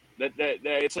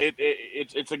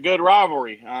 It's a good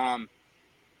rivalry.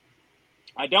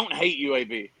 I don't hate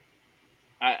UAB.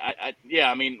 I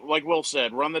mean, like Will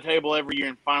said, run the table every year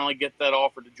and finally get that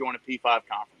offer to join a P5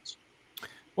 conference.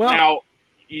 Well, now,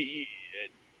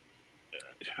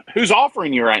 who's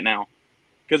offering you right now?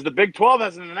 Because the Big 12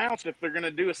 hasn't announced if they're going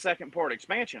to do a second part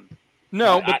expansion.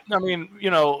 No, but I mean,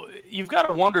 you know, you've got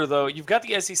to wonder though. You've got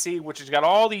the SEC, which has got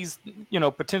all these, you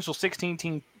know, potential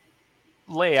 16-team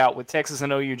layout with Texas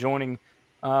and OU joining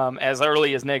as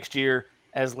early as next year,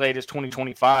 as late as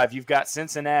 2025. You've got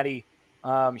Cincinnati,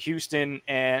 Houston,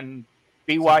 and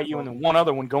BYU, and then one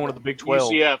other one going to the Big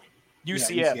 12.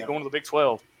 UCF going to the Big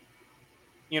 12.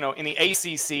 You know, in the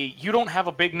ACC, you don't have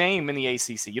a big name in the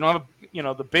ACC. You don't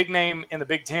have the big name in the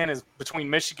Big 10 is between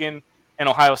Michigan and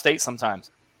Ohio State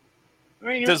sometimes. I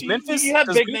mean, does Memphis have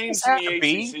big names in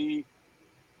the ACC?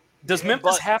 Does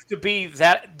Memphis have to be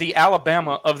the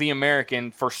Alabama of the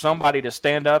American for somebody to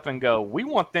stand up and go, we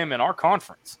want them in our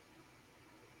conference?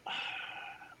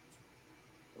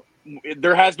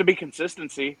 There has to be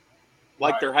consistency,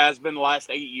 like there has been the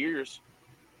last 8 years.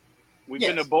 We've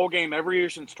been to a bowl game every year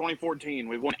since 2014.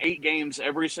 We've won 8 games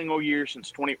every single year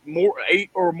since 8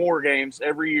 or more games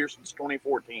every year since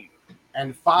 2014.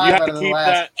 And 5 out of the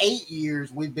last 8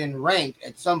 years, we've been ranked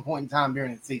at some point in time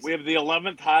during the season. We have the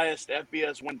 11th highest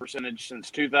FBS win percentage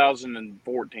since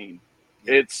 2014.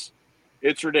 Yeah.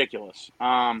 It's ridiculous.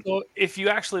 So if you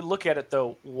actually look at it,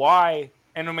 though, why?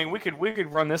 And I mean, we could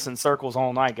run this in circles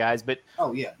all night, guys. But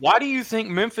why do you think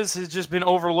Memphis has just been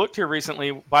overlooked here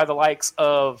recently by the likes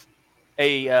of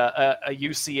a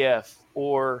UCF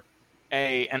or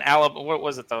an Alabama? What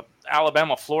was it? The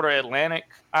Alabama Florida Atlantic,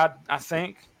 I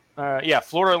think.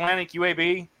 Florida Atlantic,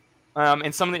 UAB,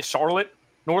 and some of the Charlotte,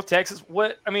 North Texas.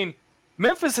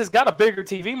 Memphis has got a bigger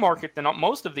TV market than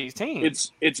most of these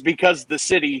teams. It's because the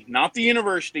city, not the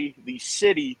university, the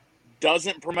city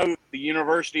doesn't promote the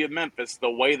University of Memphis the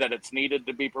way that it's needed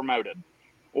to be promoted.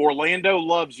 Orlando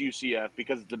loves UCF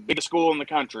because it's the biggest school in the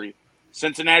country.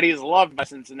 Cincinnati is loved by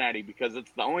Cincinnati because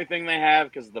it's the only thing they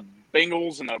have because the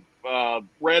Bengals and the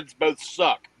Reds both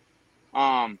suck.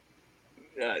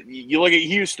 You look at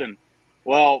Houston.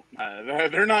 Well,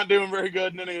 they're not doing very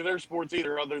good in any of their sports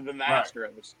either, other than the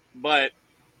Astros. But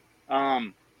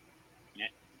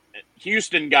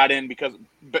Houston got in because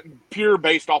pure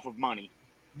based off of money.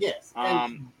 Yes,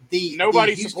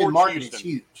 nobody the supports market Houston. Is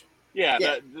huge.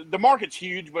 Yeah. The market's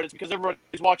huge, but it's because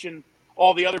everybody's watching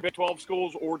all the other Big 12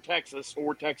 schools or Texas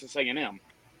A&M.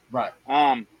 Right.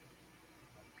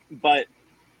 But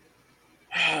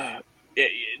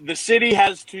the city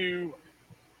has to.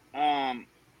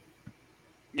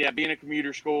 Being a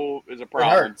commuter school is a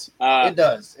problem. It hurts. It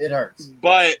does. It hurts.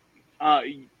 But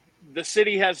the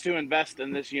city has to invest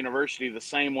in this university the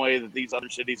same way that these other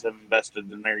cities have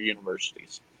invested in their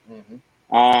universities.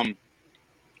 Mm-hmm.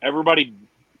 Everybody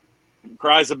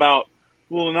cries about,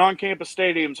 well, the non-campus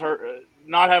stadiums hurt.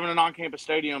 not having an on-campus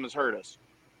stadium has hurt us.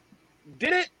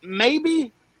 Did it?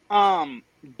 Maybe.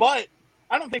 But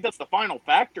I don't think that's the final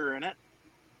factor in it.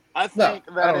 I think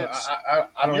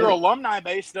your alumni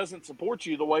base doesn't support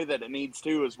you the way that it needs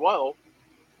to as well.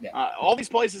 Yeah. All these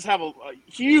places have a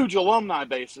huge alumni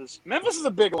bases. Memphis is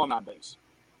a big alumni base.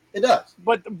 It does.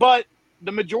 But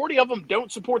the majority of them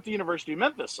don't support the University of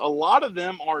Memphis. A lot of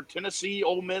them are Tennessee,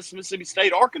 Ole Miss, Mississippi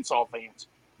State, Arkansas fans.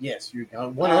 Yes, you're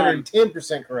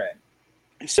 110% correct.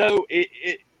 So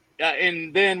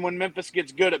and then when Memphis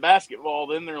gets good at basketball,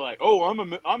 then they're like, "Oh, I'm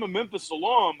a Memphis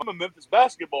alum. I'm a Memphis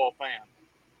basketball fan."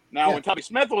 Now, when Tubby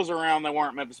Smith was around, they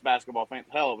weren't Memphis basketball fans.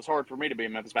 Hell, it was hard for me to be a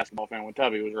Memphis basketball fan when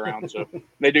Tubby was around, so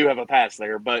they do have a pass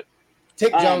there. But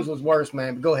Tick Jones was worse,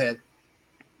 man. But go ahead.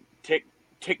 Tick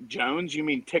Jones? You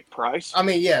mean Tick Price? I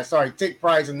mean, yeah, sorry, Tick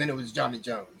Price, and then it was Johnny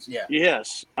Jones. Yeah.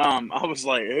 Yes. I was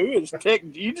like, who is Tick?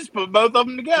 You just put both of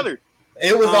them together.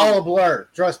 It was all a blur.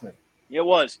 Trust me. It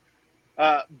was.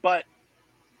 But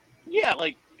yeah,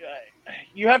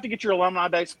 you have to get your alumni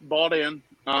base bought in.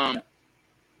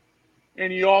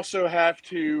 And you also have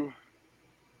to,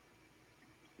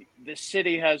 the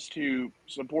city has to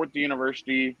support the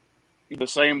university the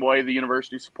same way the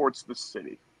university supports the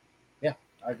city. Yeah,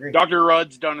 I agree. Dr.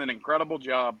 Rudd's done an incredible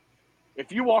job.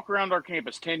 If you walk around our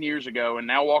campus 10 years ago and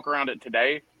now walk around it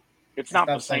today, it's not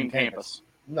the same campus.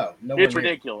 No. It's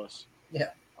ridiculous.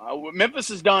 Yeah. Memphis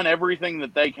has done everything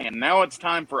that they can. Now it's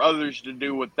time for others to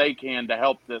do what they can to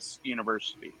help this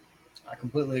university. I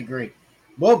completely agree.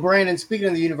 Well, Brandon, speaking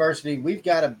of the university, we've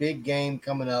got a big game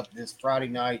coming up this Friday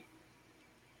night.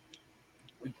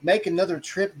 We make another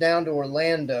trip down to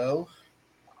Orlando.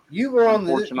 You were on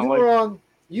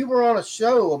a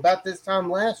show about this time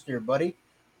last year, buddy,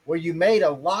 where you made a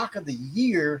lock of the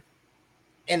year,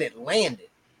 and it landed.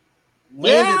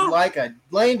 Landed like a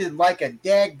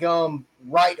dadgum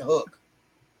right hook.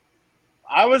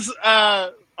 I was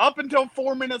up until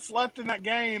 4 minutes left in that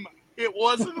game. It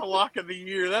wasn't a lock of the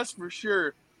year, that's for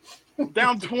sure.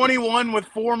 Down 21 with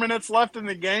 4 minutes left in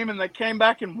the game, and they came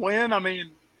back and win. I mean,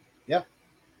 yeah.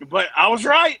 But I was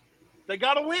right. They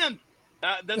got to win.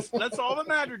 That's all that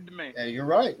mattered to me. Yeah, you're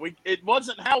right. It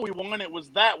wasn't how we won; it was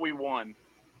that we won.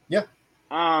 Yeah.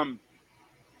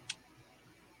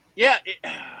 Yeah.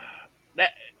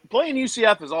 That playing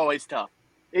UCF is always tough,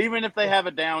 even if they have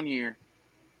a down year.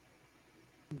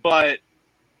 But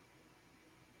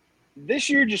this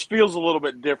year just feels a little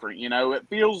bit different. You know, it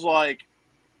feels like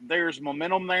there's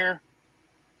momentum there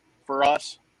for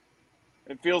us.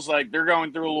 It feels like they're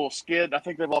going through a little skid. I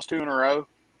think they've lost 2 in a row.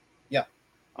 Yeah.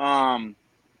 And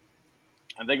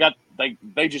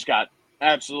they just got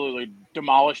absolutely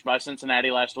demolished by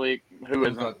Cincinnati last week. Who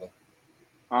isn't?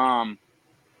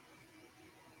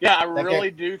 Yeah, I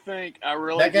really do think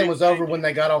that game was over when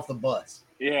they got off the bus.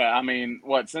 Yeah, I mean,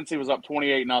 Cincy was up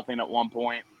 28-0 at one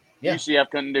point. Yeah. UCF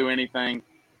couldn't do anything.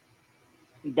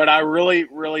 But I really,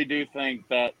 really do think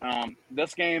that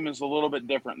this game is a little bit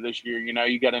different this year. You know,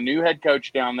 you got a new head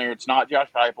coach down there. It's not Josh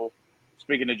Heupel.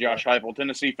 Speaking of Josh Heupel,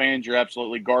 Tennessee fans, you're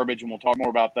absolutely garbage, and we'll talk more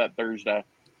about that Thursday.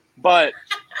 But,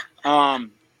 I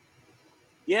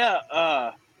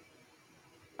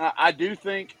do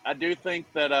think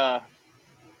that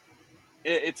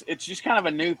it's just kind of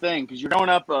a new thing because you're going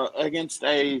up against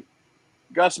a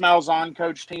Gus Malzahn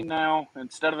coach team now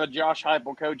instead of a Josh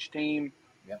Heupel coach team.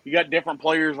 Yep. You got different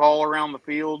players all around the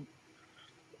field.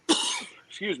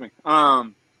 Excuse me.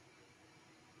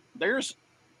 There's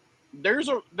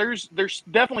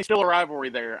definitely still a rivalry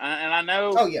there, and I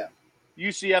know. Oh yeah.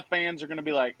 UCF fans are going to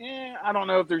be like, I don't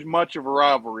know if there's much of a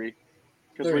rivalry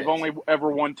because we've only ever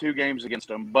won 2 games against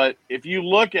them. But if you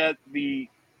look at the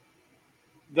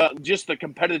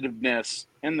competitiveness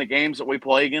in the games that we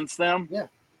play against them,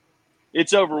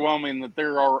 it's overwhelming that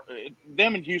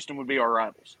them and Houston would be our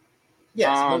rivals.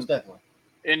 Yes, most definitely.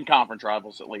 In conference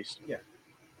rivals, at least. Yeah.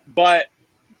 But,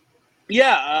 it's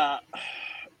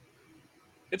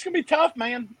going to be tough,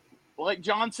 man. Like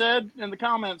John said in the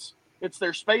comments, it's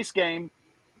their space game.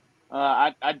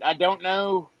 I don't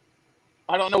know.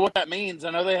 I don't know what that means.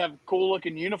 I know they have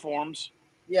cool-looking uniforms.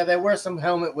 Yeah, they wear some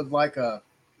helmet with like a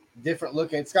different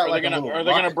looking. It's got like a little. Are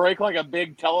they going to break like a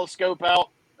big telescope out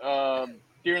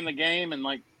during the game and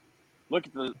like look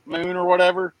at the moon or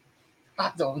whatever?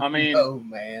 I don't know,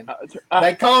 man.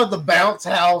 They call it the bounce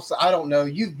house. I don't know.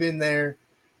 You've been there.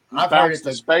 I've heard it's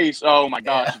a space. Oh my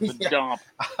gosh, it's a dump.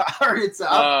 I've heard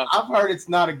it's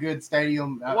not a good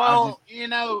stadium. Well,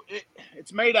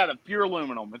 it's made out of pure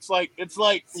aluminum. It's like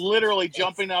literally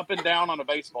jumping up and down on a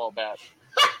baseball bat.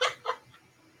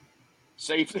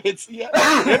 Safe.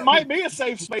 It might be a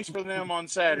safe space for them on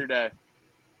Saturday.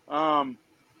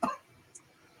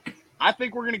 I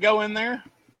think we're going to go in there.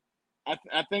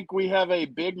 I think we have a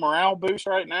big morale boost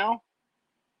right now.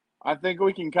 I think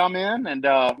we can come in and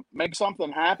make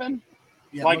something happen.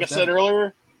 Yeah, like I said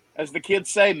earlier, as the kids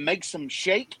say, make some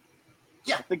shake.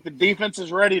 Yeah. I think the defense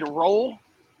is ready to roll.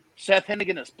 Seth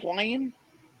Hennigan is playing.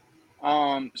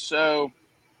 So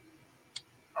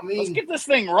I mean, let's get this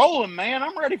thing rolling, man.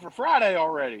 I'm ready for Friday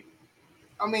already.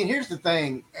 I mean, here's the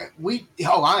thing.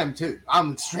 I am too.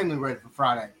 I'm extremely ready for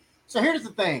Friday. So here's the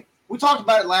thing. We talked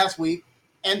about it last week,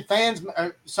 and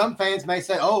some fans may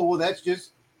say, oh, well, that's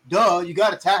just duh. You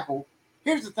got to tackle.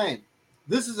 Here's the thing.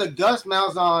 This is a Gus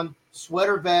Malzahn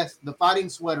sweater vest, the fighting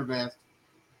sweater vest.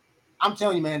 I'm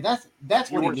telling you, man, that's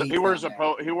what he needs. He wears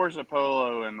a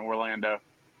polo in Orlando.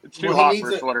 It's too hot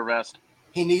for a sweater vest.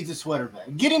 He needs a sweater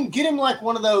vest. Get him like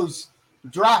one of those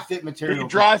dry fit material.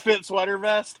 Dry fit sweater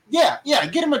vest? Yeah.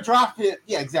 Get him a dry fit.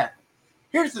 Yeah, exactly.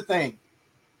 Here's the thing.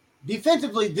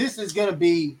 Defensively, this is going to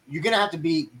be – you're going to have to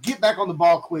get back on the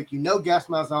ball quick. You know Gus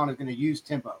Malzahn is going to use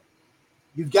tempo.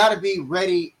 You've got to be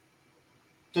ready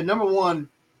to, number one,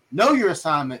 know your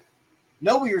assignment,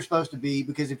 know where you're supposed to be,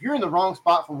 because if you're in the wrong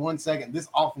spot for 1 second, this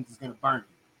offense is going to burn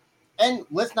you. And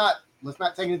let's not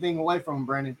take anything away from them,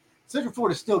 Brandon. Central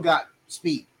Florida still got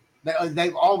speed.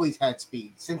 They've always had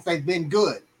speed since they've been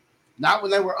good. Not when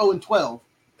they were 0-12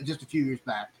 just a few years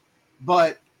back.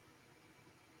 But –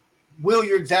 Will,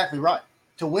 you're exactly right.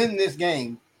 To win this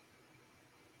game,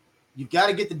 you've got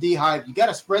to get the D hype. You've got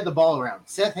to spread the ball around.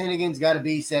 Seth Hennigan's got to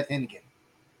be Seth Hennigan.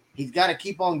 He's got to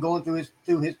keep on going through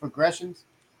his progressions.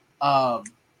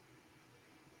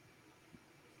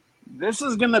 This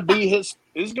is going to be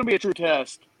a true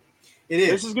test. It is.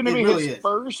 This is going to be his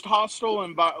first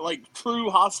true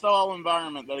hostile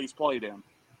environment that he's played in.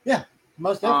 Yeah,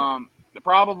 most definitely.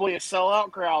 Probably a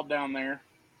sellout crowd down there.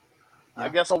 I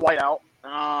guess a whiteout.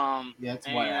 It's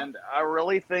whiteout. And I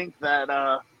really think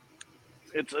that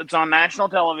it's on national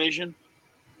television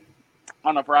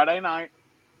on a Friday night.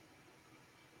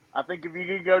 I think if you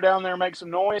could go down there and make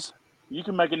some noise, you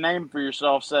can make a name for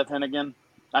yourself, Seth Hennigan.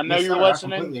 I know you're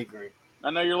listening. I completely agree. I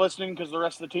know you're listening because the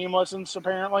rest of the team listens,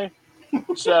 apparently.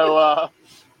 So,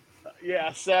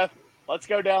 Seth, let's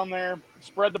go down there,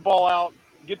 spread the ball out,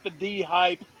 get the D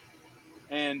hype,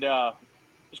 and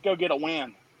just go get a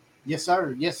win. Yes,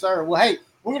 sir. Yes, sir. Well, hey,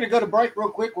 we're going to go to break real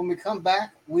quick. When we come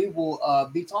back, we will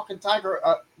be talking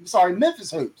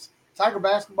Memphis hoops, Tiger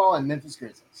basketball, and Memphis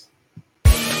Grizzlies.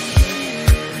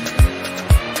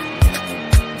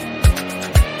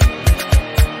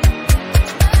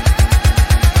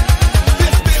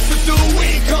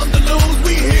 Come to lose,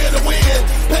 we here to win.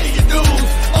 Pay your dues,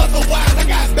 otherwise I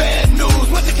got bad news.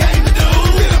 What you came to do?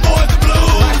 Get the boys the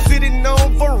blues. My city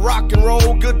known for rock and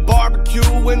roll, good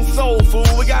barbecue and soul food.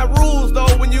 We got rules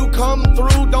though, when you come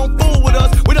through, don't fool with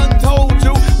us. We done told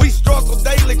you, we struggle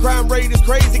daily. Crime rate is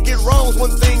crazy, get wrong's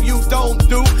one thing you don't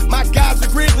do. My guys the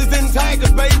Grizzlies and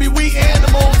Tigers, baby, we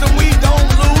animals and we don't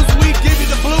lose. We give you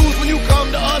the blues when you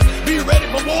come to us. Be ready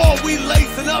for war, we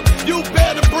lacing up. You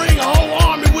better bring a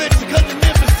whole army with you, cause in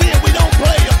Memphis we don't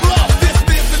play a bluff. This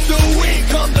Memphis do, we ain't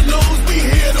come to lose, we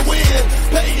here to win.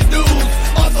 Pay your dues,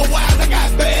 otherwise I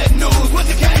got bad news. What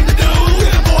you came to do?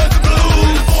 Get the boys the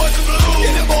blues.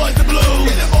 Get the boys the blues.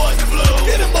 Get the boys the blues.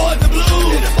 Get the boys the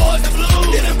blues. Get the boys the blues.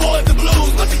 Get the boys the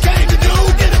blues. What you came to do?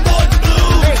 Get the boys the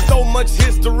blues. There's so much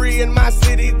history in my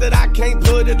city that I can't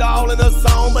put it all in a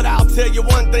song. But I'll tell you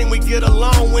one thing, we get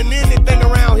along. When anything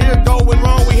around here going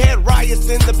wrong, we had riots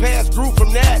in the past, grew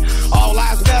from that. All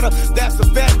lives matter, that's a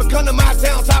fact. But come to my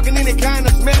town talking any kind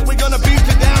of smack, we're gonna beat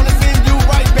you down and send you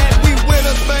right back. We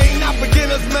winners, man, not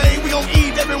beginners, man. We gon'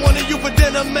 eat every one of you for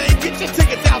dinner, man. Get your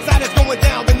tickets outside, it's going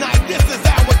down tonight. This is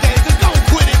our dance, just don't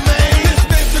quit it, man. This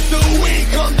Memphis do, we ain't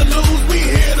come to lose, we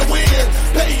here to win.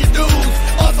 Pay your dues,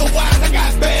 otherwise I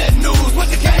got bad news.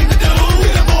 What you came to do?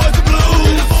 Get the boys the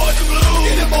blues. Get the boys the blues.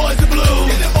 Get the boys the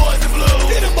blues. Get the boys the blues.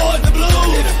 Get the boys the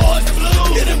blues. Get the boys the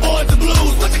blues. Get the boys the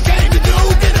blues. What you came to do?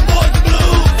 Get the boys the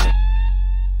blues.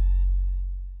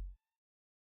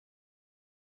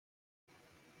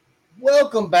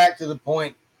 Welcome back to The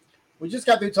Point. We just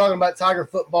got through talking about Tiger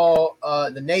football,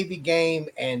 the Navy game,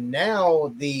 and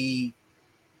now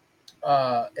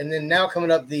now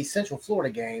coming up the Central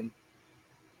Florida game.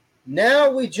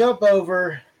 Now we jump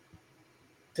over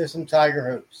to some Tiger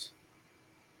hoops.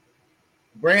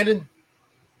 Brandon,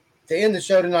 to end the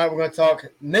show tonight, we're going to talk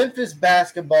Memphis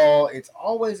basketball. It's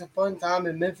always a fun time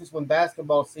in Memphis when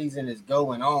basketball season is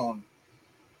going on.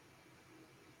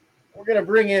 We're going to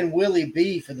bring in Willie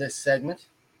B for this segment.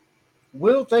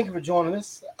 Will, thank you for joining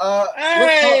us.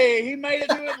 Hey, he made it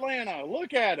to Atlanta.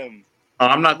 Look at him. Oh,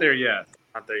 I'm not there yet.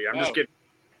 I'm just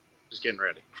getting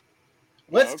ready.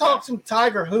 Let's Okay. talk some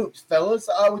Tiger hoops, fellas.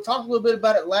 We talked a little bit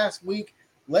about it last week.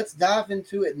 Let's dive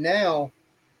into it now.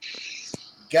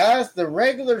 Guys, the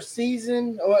regular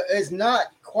season is not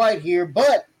quite here,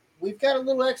 but we've got a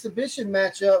little exhibition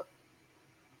matchup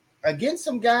against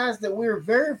some guys that we're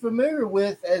very familiar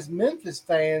with as Memphis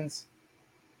fans.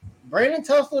 Brandon,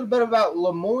 tell us a little bit about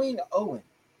Lemoyne Owen.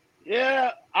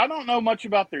 Yeah, I don't know much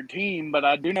about their team, but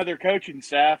I do know their coaching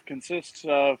staff consists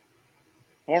of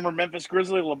former Memphis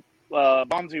Grizzly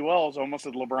Bonzi Wells, almost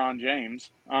said LeBron James.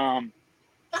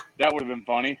 That would have been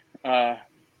funny.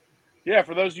 Yeah,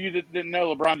 for those of you that didn't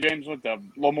know, LeBron James went to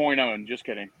Lemoyne Owen. Just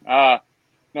kidding. No,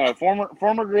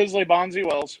 former Grizzly Bonzi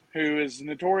Wells, who is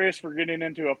notorious for getting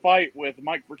into a fight with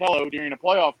Mike Fratello during a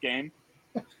playoff game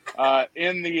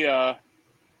in the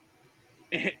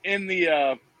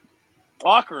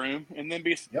locker room, and then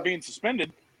being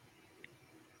suspended.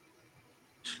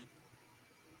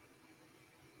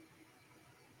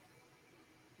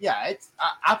 Yeah,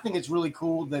 I think it's really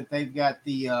cool that they've got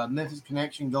the Memphis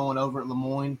connection going over at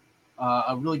Lemoyne.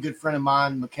 A really good friend of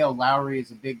mine, Mikael Lowry,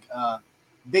 is a big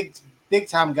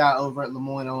time guy over at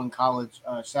Lemoyne Owen College.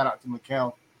 Shout out to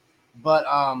Mikael. But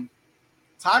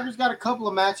Tigers got a couple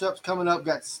of matchups coming up.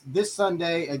 Got this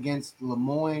Sunday against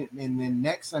Lemoyne, and then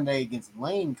next Sunday against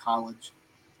Lane College.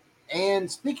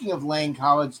 And speaking of Lane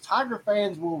College, Tiger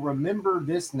fans will remember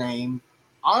this name.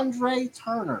 Andre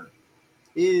Turner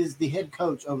is the head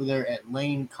coach over there at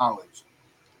Lane College.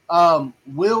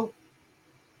 Will,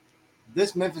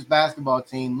 this Memphis basketball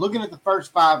team, looking at the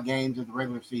first 5 games of the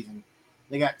regular season,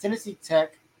 they got Tennessee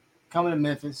Tech coming to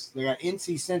Memphis. They got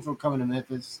NC Central coming to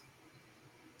Memphis.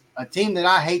 A team that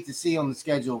I hate to see on the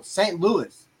schedule, St.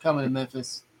 Louis coming to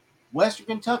Memphis. Western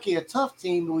Kentucky, a tough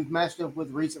team that we've matched up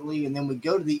with recently. And then we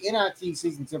go to the NIT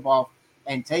season tip-off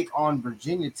and take on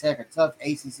Virginia Tech, a tough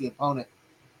ACC opponent.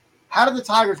 How do the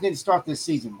Tigers need to start this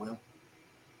season, Will?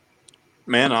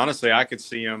 Man, honestly, I could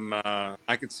see him.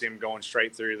 I could see him going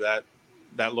straight through that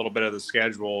little bit of the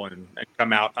schedule and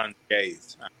come out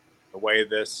unscathed. The way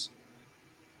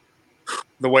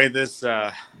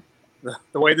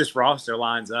this roster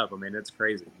lines up, I mean, it's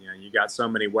crazy. You know, you got so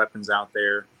many weapons out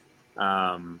there.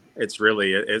 It's going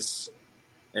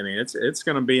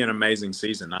to be an amazing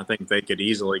season. I think they could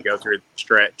easily go through the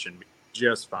stretch and be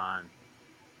just fine.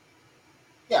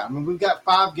 Yeah, I mean, we've got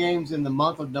 5 games in the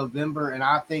month of November, and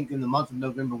I think in the month of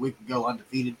November we could go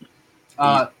undefeated.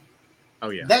 Oh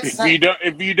yeah.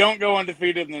 If you don't go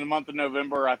undefeated in the month of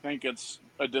November, I think it's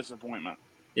a disappointment.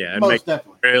 Yeah, it most makes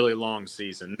definitely a really long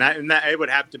season. That it would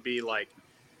have to be like,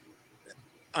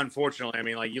 unfortunately, I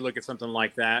mean, like you look at something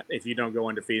like that. If you don't go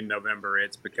undefeated in November,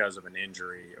 it's because of an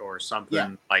injury or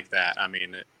something like that. I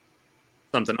mean,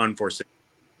 something unforeseen.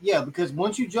 Yeah, because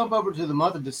once you jump over to the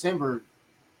month of December,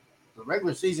 the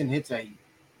regular season hits a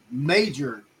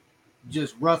major,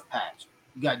 just rough patch.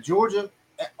 You got Georgia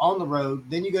on the road,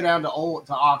 then you go down to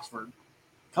Oxford,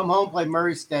 come home, play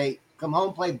Murray State, come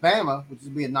home, play Bama, which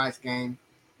would be a nice game.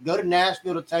 Go to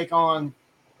Nashville to take on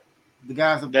the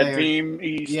guys up there. That team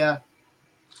East. Yeah.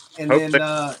 And then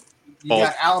you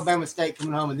got Alabama State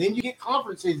coming home. And then you get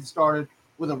conference season started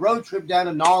with a road trip down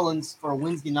to Nolens for a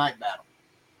Wednesday night battle.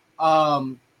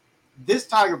 This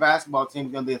Tiger basketball team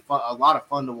is going to be a lot of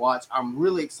fun to watch. I'm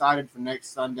really excited for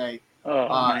next Sunday.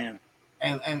 Oh, man.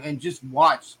 And just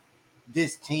watch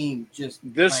this team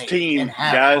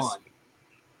guys, fun.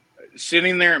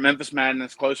 Sitting there at Memphis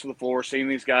Madness, close to the floor, seeing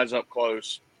these guys up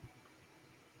close.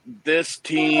 This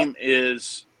team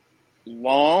is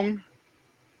long.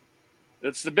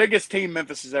 It's the biggest team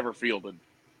Memphis has ever fielded.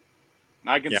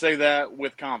 I can say that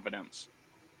with confidence.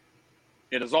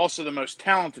 It is also the most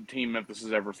talented team Memphis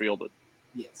has ever fielded.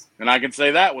 Yes. And I can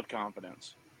say that with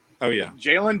confidence. Oh, yeah.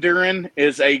 Jalen Duren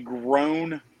is a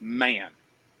grown man.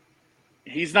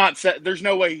 He's not there's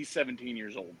no way he's 17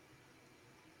 years old.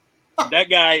 That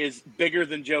guy is bigger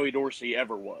than Joey Dorsey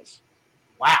ever was.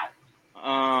 Wow.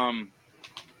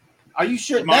 Are you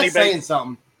sure that's saying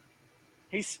something?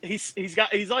 He's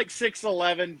like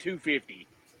 6'11", 250.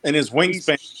 And his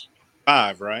wingspan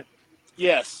 5, right?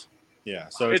 Yes. Yeah.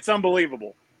 So it's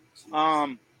unbelievable.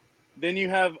 Then you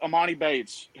have Amani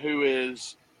Bates, who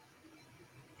is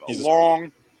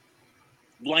long,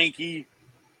 lanky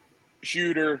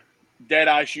shooter,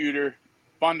 dead-eye shooter,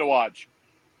 fun to watch.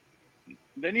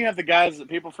 Then you have the guys that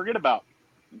people forget about.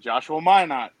 Joshua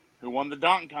Minot, who won the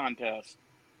dunk contest.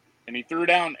 And he threw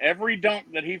down every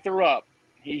dunk that he threw up.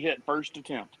 He hit first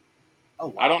attempt. Oh,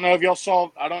 wow. I don't know if y'all saw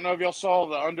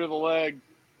the under the leg,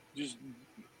 just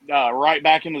right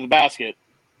back into the basket.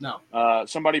 No.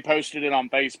 Somebody posted it on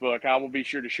Facebook. I will be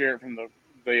sure to share it from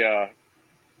the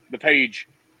page.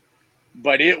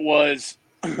 But it was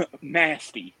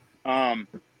nasty.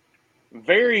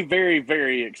 Very, very,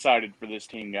 very excited for this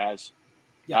team, guys.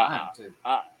 Yeah, I am too.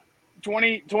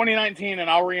 2019, and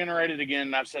I'll reiterate it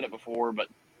again. I've said it before, but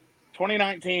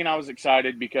 2019, I was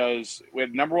excited because we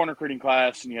had the number one recruiting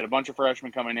class, and you had a bunch of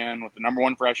freshmen coming in with the number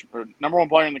one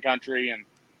player in the country, and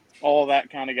all of that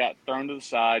kind of got thrown to the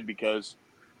side because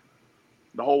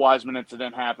the whole Wiseman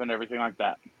incident happened, everything like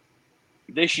that.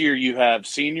 This year, you have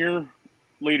senior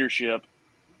leadership.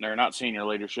 They're not senior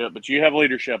leadership, but you have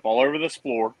leadership all over this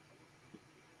floor.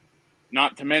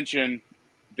 Not to mention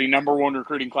the number one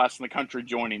recruiting class in the country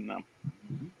joining them.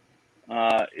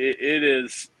 It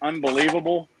is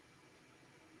unbelievable.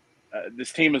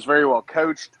 This team is very well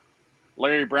coached.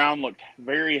 Larry Brown looked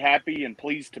very happy and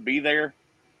pleased to be there.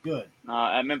 Good.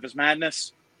 At Memphis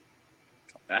Madness.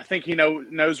 I think he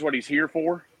knows what he's here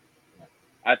for.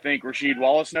 I think Rasheed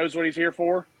Wallace knows what he's here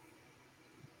for.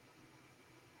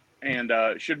 And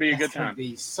it should be a good time. It's going to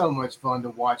be so much fun to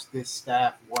watch this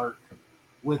staff work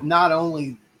with not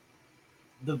only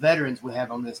the veterans we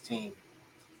have on this team,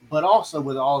 but also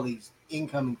with all these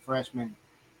incoming freshmen,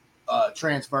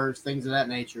 transfers, things of that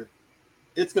nature.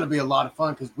 It's going to be a lot of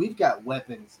fun because we've got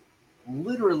weapons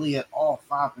literally at all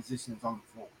 5 positions on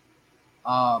the floor.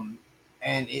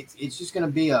 And it's just going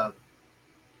to be a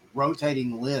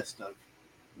rotating list of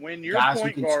when your guys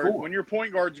point who can guard, score. when your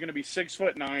point guard is going to be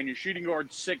 6'9", your shooting guard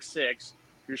 6'6",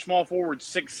 your small forward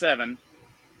 6'7",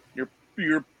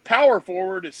 your power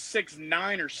forward is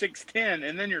 6'9" or 6'10",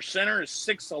 and then your center is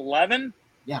 6'11".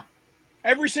 Yeah.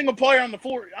 Every single player on the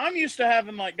floor. I'm used to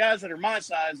having like guys that are my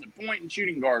size at point and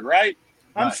shooting guard, right?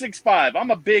 I'm 6'5". I'm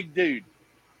a big dude.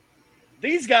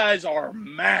 These guys are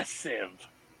massive.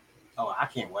 Oh, I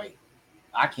can't wait.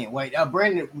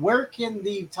 Brandon, where can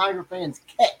the Tiger fans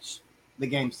catch the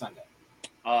game Sunday?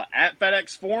 At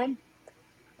FedEx Forum.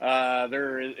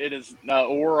 It is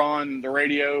or on the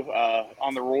radio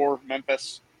on the Roar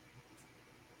Memphis.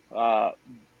 I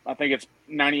think it's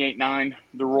 98.9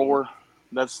 the Roar.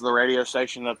 That's the radio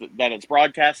station that it's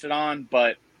broadcasted on.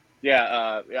 But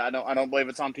yeah, I don't believe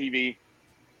it's on TV.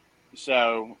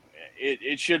 So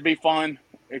it should be fun.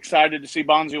 Excited to see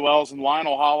Bonzi Wells and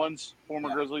Lionel Hollins, former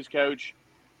Grizzlies coach,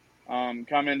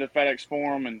 come into FedEx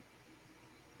Forum and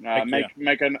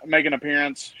make an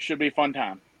appearance. Should be a fun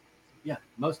time. Yeah,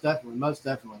 most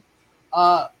definitely.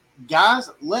 Guys,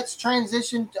 let's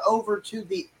transition over to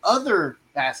the other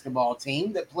basketball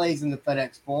team that plays in the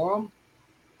FedEx Forum.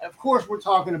 And of course, we're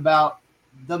talking about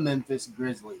the Memphis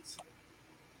Grizzlies.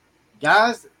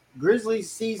 Guys, Grizzlies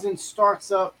season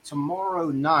starts up tomorrow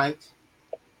night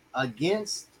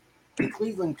against the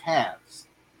Cleveland Cavs.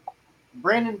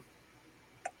 Brandon,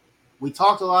 we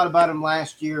talked a lot about them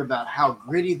last year, about how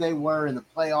gritty they were in the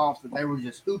playoffs, that they were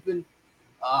just hooping.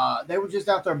 They were just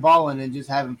out there balling and just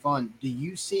having fun. Do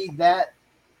you see that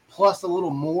plus a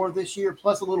little more this year,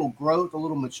 plus a little growth, a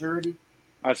little maturity?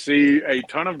 I see a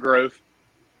ton of growth.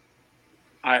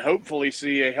 I hopefully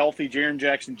see a healthy Jaren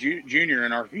Jackson Jr.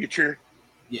 in our future.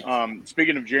 Yes.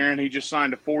 Speaking of Jaren, he just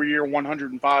signed a 4-year,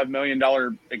 $105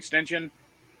 million extension.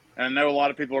 And I know a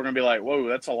lot of people are going to be like, whoa,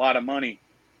 that's a lot of money.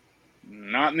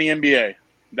 Not in the NBA.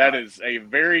 That is a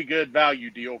very good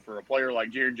value deal for a player like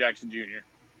Jaren Jackson Jr.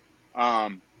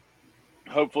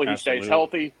 Hopefully he stays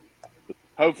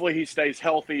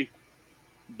healthy.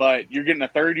 But you're getting a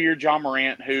third-year John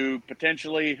Morant who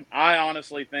potentially, I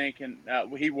honestly think,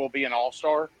 he will be an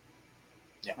all-star.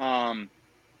 Yeah.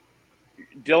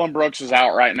 Dylan Brooks is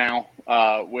out right now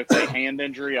with a hand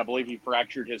injury. I believe he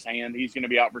fractured his hand. He's going to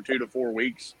be out for 2 to 4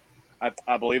 weeks.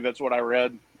 I believe that's what I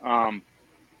read. And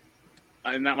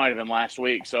that might have been last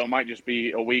week, so it might just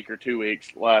be a week or 2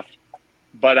 weeks left.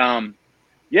 But,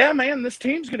 yeah, man, this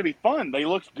team's going to be fun. They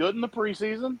looked good in the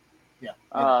preseason.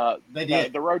 Yeah, they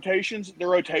did. The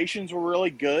rotations were really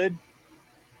good.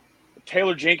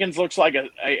 Taylor Jenkins looks like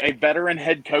a veteran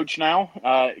head coach now,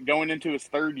 going into his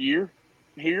 3rd year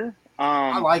here.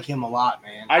 I like him a lot,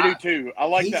 man. I do too. I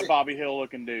like that Bobby Hill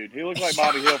looking dude. He looks like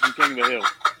Bobby Hill from King of the Hill.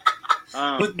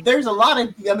 But there's a lot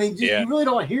of, you really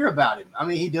don't hear about him. I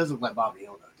mean, he does look like Bobby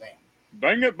Hill, though. Damn.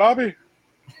 Bang it, Bobby.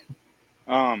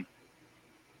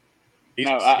 He's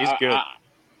good.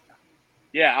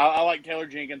 I like Taylor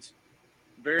Jenkins.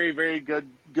 Very, very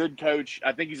good coach.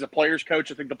 I think he's a player's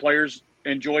coach. I think the players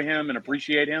enjoy him and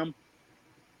appreciate him.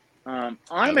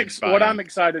 What I'm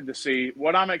excited to see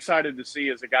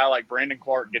is a guy like Brandon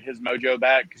Clark get his mojo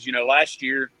back because last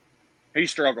year he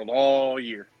struggled all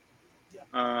year.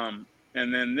 Yeah.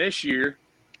 And then this year,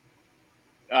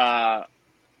 like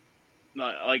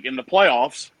in the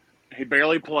playoffs, he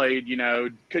barely played.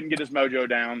 Couldn't get his mojo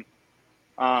down.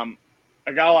 A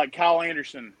guy like Kyle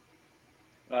Anderson,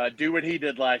 do what he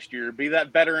did last year. Be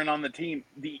that veteran on the team.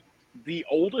 the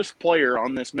oldest player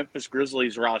on this Memphis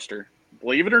Grizzlies roster,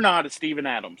 believe it or not, is Steven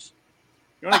Adams.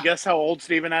 You want to guess how old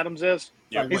Steven Adams is?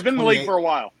 Yeah, He's been in the league for a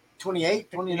while.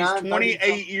 28, 29, He's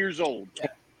 28 years old. Yeah.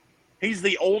 He's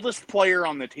the oldest player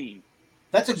on the team.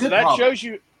 That's a good So that problem. shows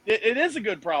you it is a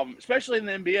good problem, especially in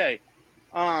the NBA.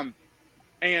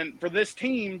 And for this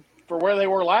team, for where they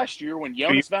were last year when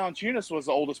Jonas Valanciunas was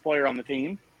the oldest player on the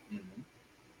team,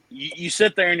 you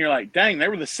sit there and you're like, dang, they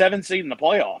were the 7th seed in the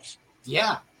playoffs.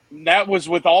 Yeah. That was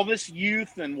with all this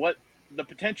youth and what the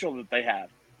potential that they have.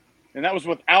 And that was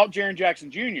without Jaren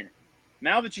Jackson Jr.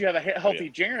 Now that you have a healthy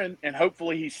Jaren, and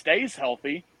hopefully he stays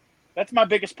healthy, that's my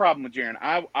biggest problem with Jaren.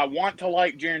 I want to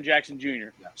like Jaren Jackson Jr.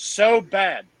 so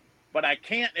bad, but I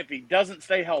can't if he doesn't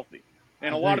stay healthy.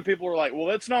 And a lot of people are like, well,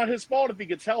 it's not his fault if he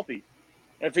gets healthy,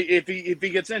 if he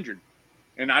gets injured.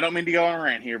 And I don't mean to go on a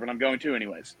rant here, but I'm going to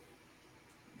anyways.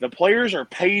 The players are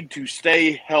paid to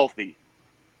stay healthy.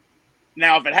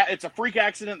 Now, if it's a freak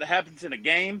accident that happens in a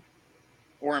game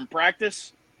or in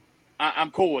practice,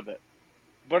 I'm cool with it.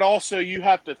 But also you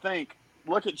have to think,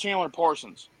 look at Chandler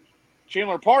Parsons.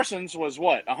 Chandler Parsons was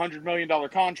what, $100 million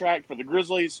contract for the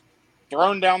Grizzlies,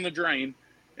 thrown down the drain,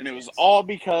 and it was all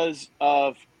because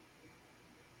of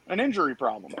an injury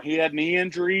problem. He had knee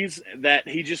injuries that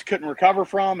he just couldn't recover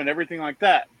from and everything like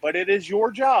that. But it is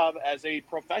your job as a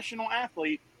professional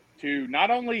athlete to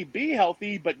not only be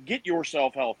healthy, but get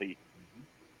yourself healthy.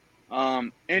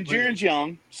 And Jaren's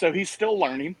young, so he's still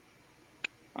learning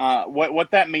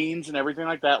what that means and everything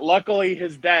like that. Luckily,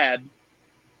 his dad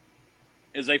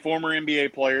is a former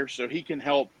NBA player, so he can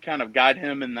help kind of guide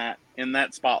him in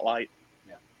that spotlight.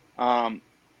 Yeah.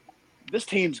 This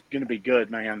team's going to be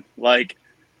good, man. Like,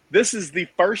 this is the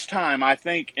first time, I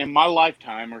think, in my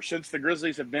lifetime, or since the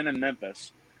Grizzlies have been in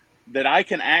Memphis, that I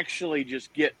can actually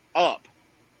just get up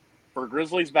for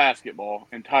Grizzlies basketball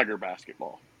and Tiger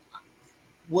basketball.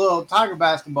 Well, Tiger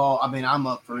basketball, I mean, I'm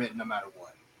up for it no matter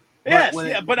what. Yes,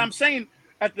 but I'm saying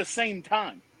at the same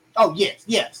time. Oh, yes,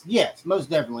 most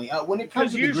definitely. When it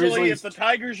comes to the usually Grizzlies, if the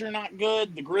Tigers are not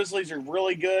good, the Grizzlies are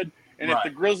really good. And if the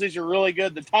Grizzlies are really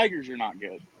good, the Tigers are not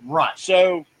good. Right.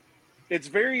 So it's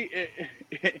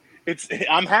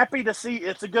I'm happy to see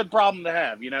it's a good problem to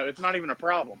have. You know, it's not even a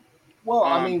problem. Well,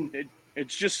 I mean,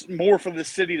 it's just more for the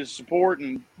city to support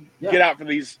and get out for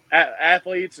these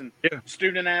athletes and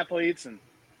student athletes and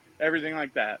everything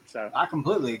like that. So I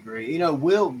completely agree. You know,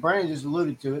 Brandon just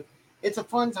alluded to it. It's a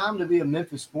fun time to be a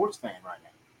Memphis sports fan right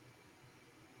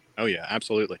now. Oh yeah,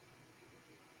 absolutely.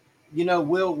 You know,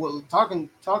 we'll talking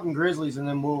Grizzlies, and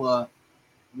then we'll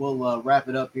wrap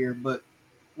it up here. But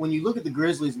when you look at the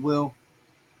Grizzlies, Will,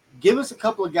 give us a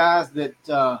couple of guys that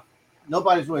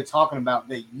nobody's really talking about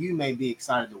that you may be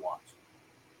excited to watch.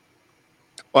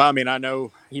 Well, I mean, I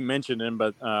know he mentioned him,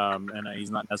 but and he's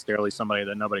not necessarily somebody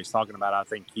that nobody's talking about. I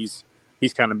think he's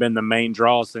kind of been the main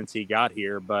draw since he got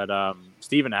here. But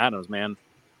Steven Adams, man,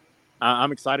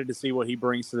 I'm excited to see what he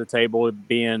brings to the table,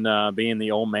 being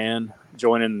the old man,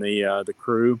 joining the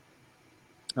crew.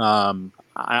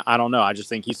 I don't know. I just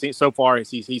think he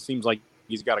seems like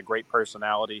he's got a great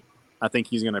personality. I think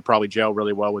he's going to probably gel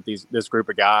really well with this group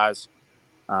of guys.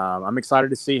 I'm excited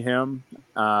to see him.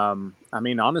 I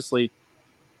mean, honestly,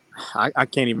 I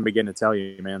can't even begin to tell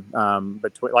you, man.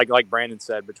 Between like Brandon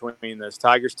said, between this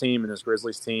Tigers team and this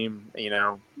Grizzlies team, you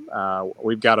know,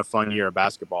 we've got a fun year of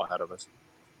basketball ahead of us.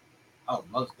 Oh,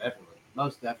 most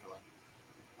definitely.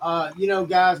 You know,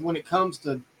 guys, when it comes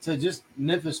to just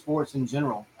Memphis sports in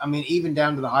general, I mean, even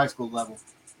down to the high school level,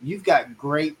 you've got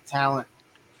great talent.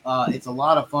 It's a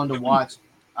lot of fun to watch.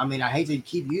 I mean, I hate to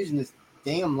keep using this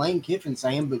damn Lane Kiffin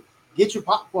saying, but get your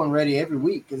popcorn ready every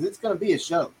week because it's going to be a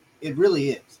show. It really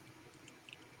is.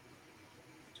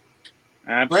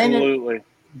 Absolutely.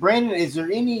 Brandon, is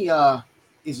there anything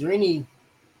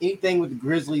with the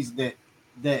Grizzlies that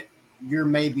you're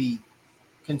maybe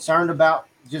concerned about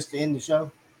just to end the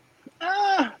show?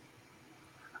 I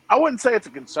wouldn't say it's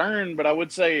a concern, but I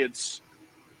would say it's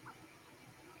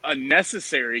a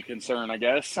necessary concern, I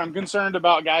guess. I'm concerned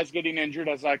about guys getting injured,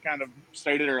 as I kind of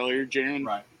stated earlier,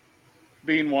 Jaren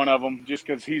being one of them, just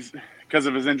because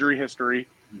of his injury history.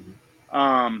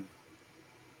 Mm-hmm.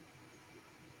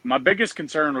 My biggest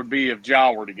concern would be if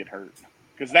Ja were to get hurt,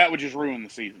 because that would just ruin the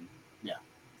season. Yeah.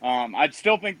 I'd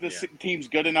still think this team's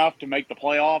good enough to make the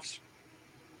playoffs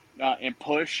and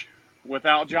push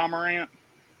without Ja Morant,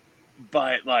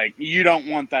 but like you don't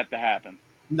want that to happen.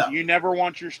 No. You never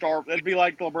want your star. It'd be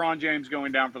like LeBron James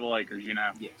going down for the Lakers, you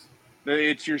know. Yes.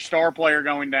 It's your star player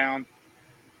going down.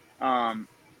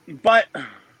 But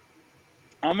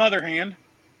on the other hand,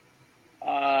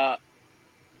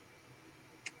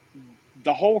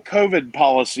 the whole COVID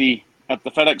policy at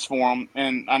the FedEx Forum,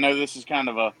 and I know this is kind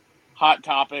of a hot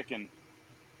topic and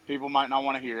people might not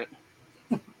want to hear it.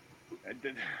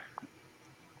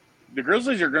 The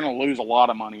Grizzlies are going to lose a lot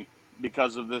of money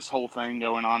because of this whole thing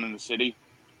going on in the city,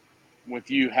 with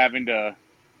you having to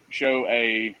show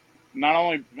not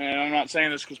only, and I'm not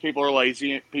saying this because people are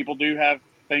lazy, people do have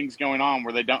things going on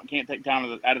where they can't take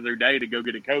time out of their day to go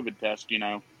get a COVID test,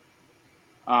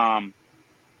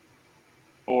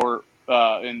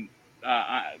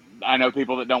 I know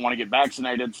people that don't want to get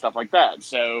vaccinated and stuff like that.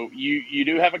 So you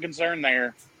do have a concern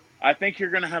there. I think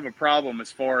you're going to have a problem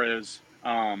as far as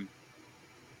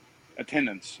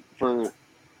attendance for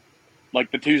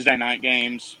like the Tuesday night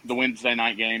games, the Wednesday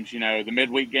night games, the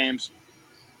midweek games.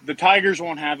 The Tigers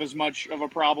won't have as much of a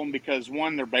problem because,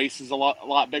 one, their base is a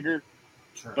lot bigger.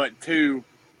 Sure. But two,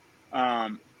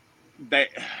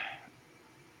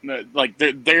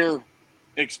 they're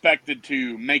expected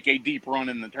to make a deep run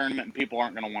in the tournament, and people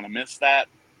aren't going to want to miss that.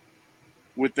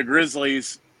 With the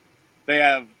Grizzlies, they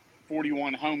have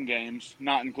 41 home games,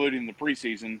 not including the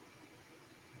preseason,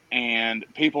 and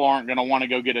people aren't going to want to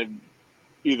go get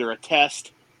either a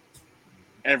test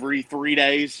every 3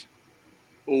 days,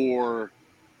 or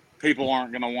people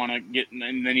aren't going to want to get,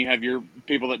 and then you have your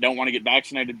people that don't want to get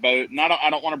vaccinated both. And I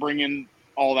don't want to bring in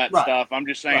all that stuff. I'm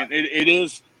just saying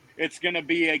it's going to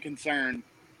be a concern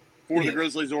for the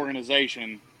Grizzlies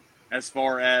organization as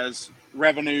far as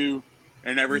revenue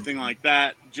and everything like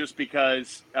that, just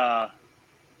because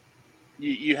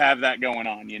you have that going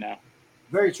on,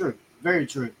 Very true. Very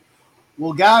true.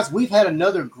 Well, guys, we've had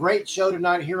another great show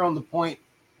tonight here on The Point,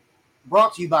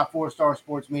 brought to you by 4-Star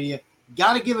Sports Media.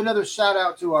 Got to give another shout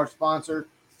out to our sponsor,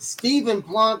 Stephen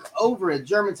Plunk, over at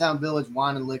Germantown Village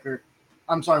Wine and Liquor.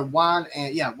 Wine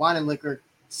and Liquor,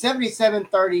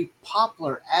 7730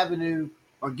 Poplar Avenue,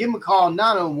 or give them a call,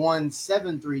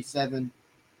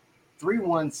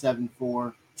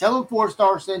 901-737-3174. Tell them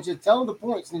 4-Star sent you. Tell them The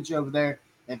Point sent you over there.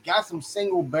 They've got some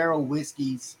single barrel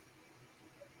whiskeys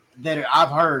that I've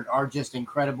heard are just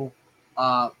incredible.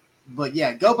 But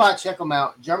yeah, go by, check them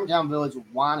out. Germantown Village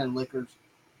Wine and Liquors.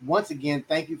 Once again,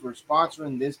 thank you for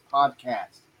sponsoring this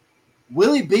podcast.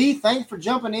 Willie B, thanks for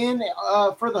jumping in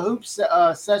for the hoops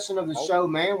session of the show,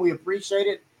 man. We appreciate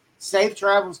it. Safe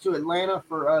travels to Atlanta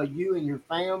for you and your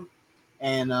fam.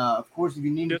 And, of course, if you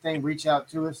need anything, reach out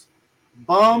to us.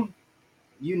 Bum,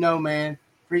 man.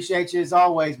 Appreciate you as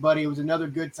always, buddy. It was another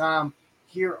good time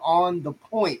here on The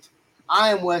Point.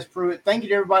 I am Wes Pruitt. Thank you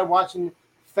to everybody watching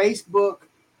Facebook,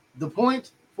 The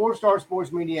Point, 4-Star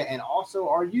Sports Media, and also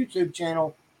our YouTube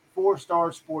channel,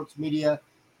 4-Star Sports Media.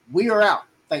 We are out.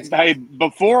 Thanks, guys. Hey,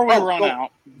 before we run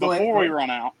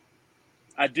out,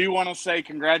 I do want to say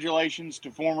congratulations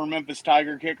to former Memphis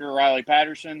Tiger kicker Riley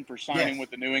Patterson for signing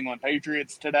with the New England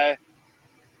Patriots today.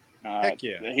 Heck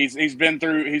yeah. He's been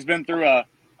through a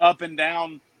up and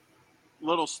down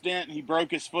little stint. He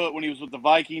broke his foot when he was with the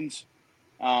Vikings.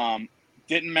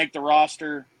 Didn't make the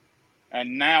roster,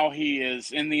 and now he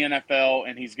is in the NFL,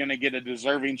 and he's going to get a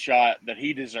deserving shot that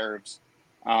he deserves.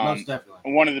 Most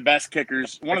definitely. One of the best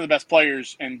kickers, one of the best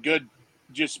players, and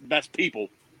just best people.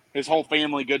 His whole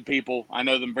family, good people. I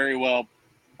know them very well.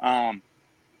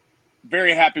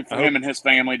 Very happy for him and his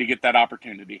family to get that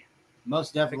opportunity.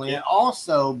 Most definitely. And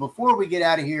also, before we get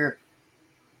out of here,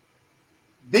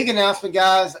 big announcement,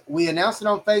 guys. We announced it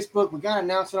on Facebook. We got to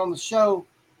announce it on the show.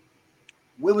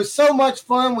 It was so much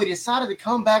fun. We decided to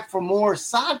come back for more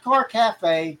Sidecar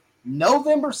Cafe,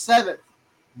 November 7th.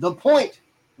 The Point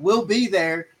will be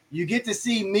there. You get to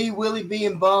see me, Willie B,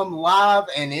 and Bum live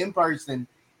and in person.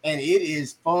 And it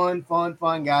is fun,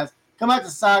 guys. Come out to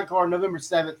Sidecar November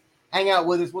 7th. Hang out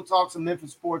with us. We'll talk some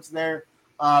Memphis sports there.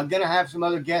 Going to have some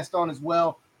other guests on as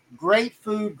well. Great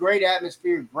food, great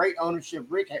atmosphere, great ownership.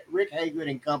 Rick Haygood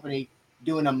and company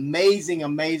do an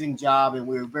amazing job, and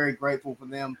we're very grateful for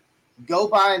them. Go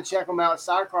by and check them out,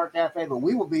 Sidecar Cafe. But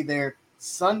we will be there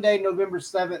Sunday, November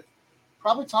 7th,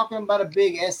 probably talking about a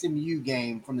big SMU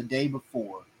game from the day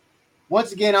before.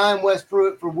 Once again, I am Wes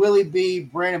Pruitt for Willie B,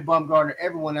 Brandon Bumgardner,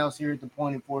 everyone else here at The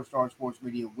Point in 4-Star Sports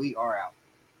Media. We are out.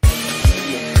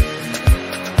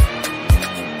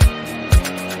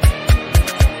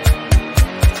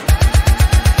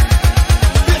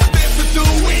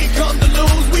 Come to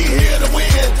lose, we here to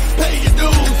win. Pay your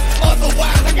dues,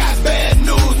 otherwise I got bad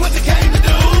news. What you came to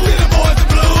do? Get the boys the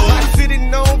blues. My city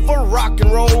known for rock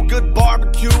and roll, good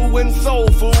barbecue and soul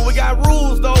food. We got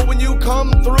rules though, when you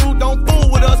come through, don't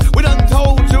fool with us. We done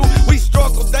told you, we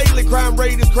struggle daily. Crime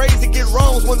rate is crazy, get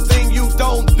wrongs, one thing you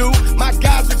don't do. My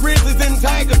guys, the Grizzlies and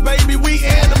Tigers, baby, we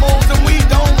animals.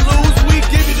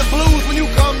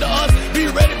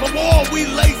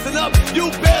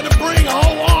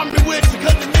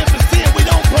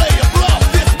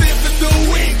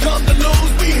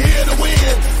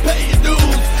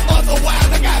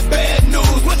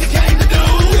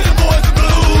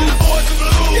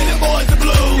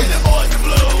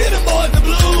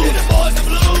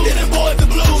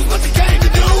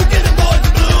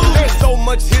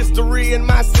 say in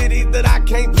my city that I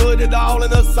can't put it all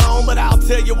in a song, but I'll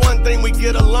tell you one thing, we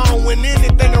get along. When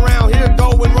anything around here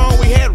going wrong, we had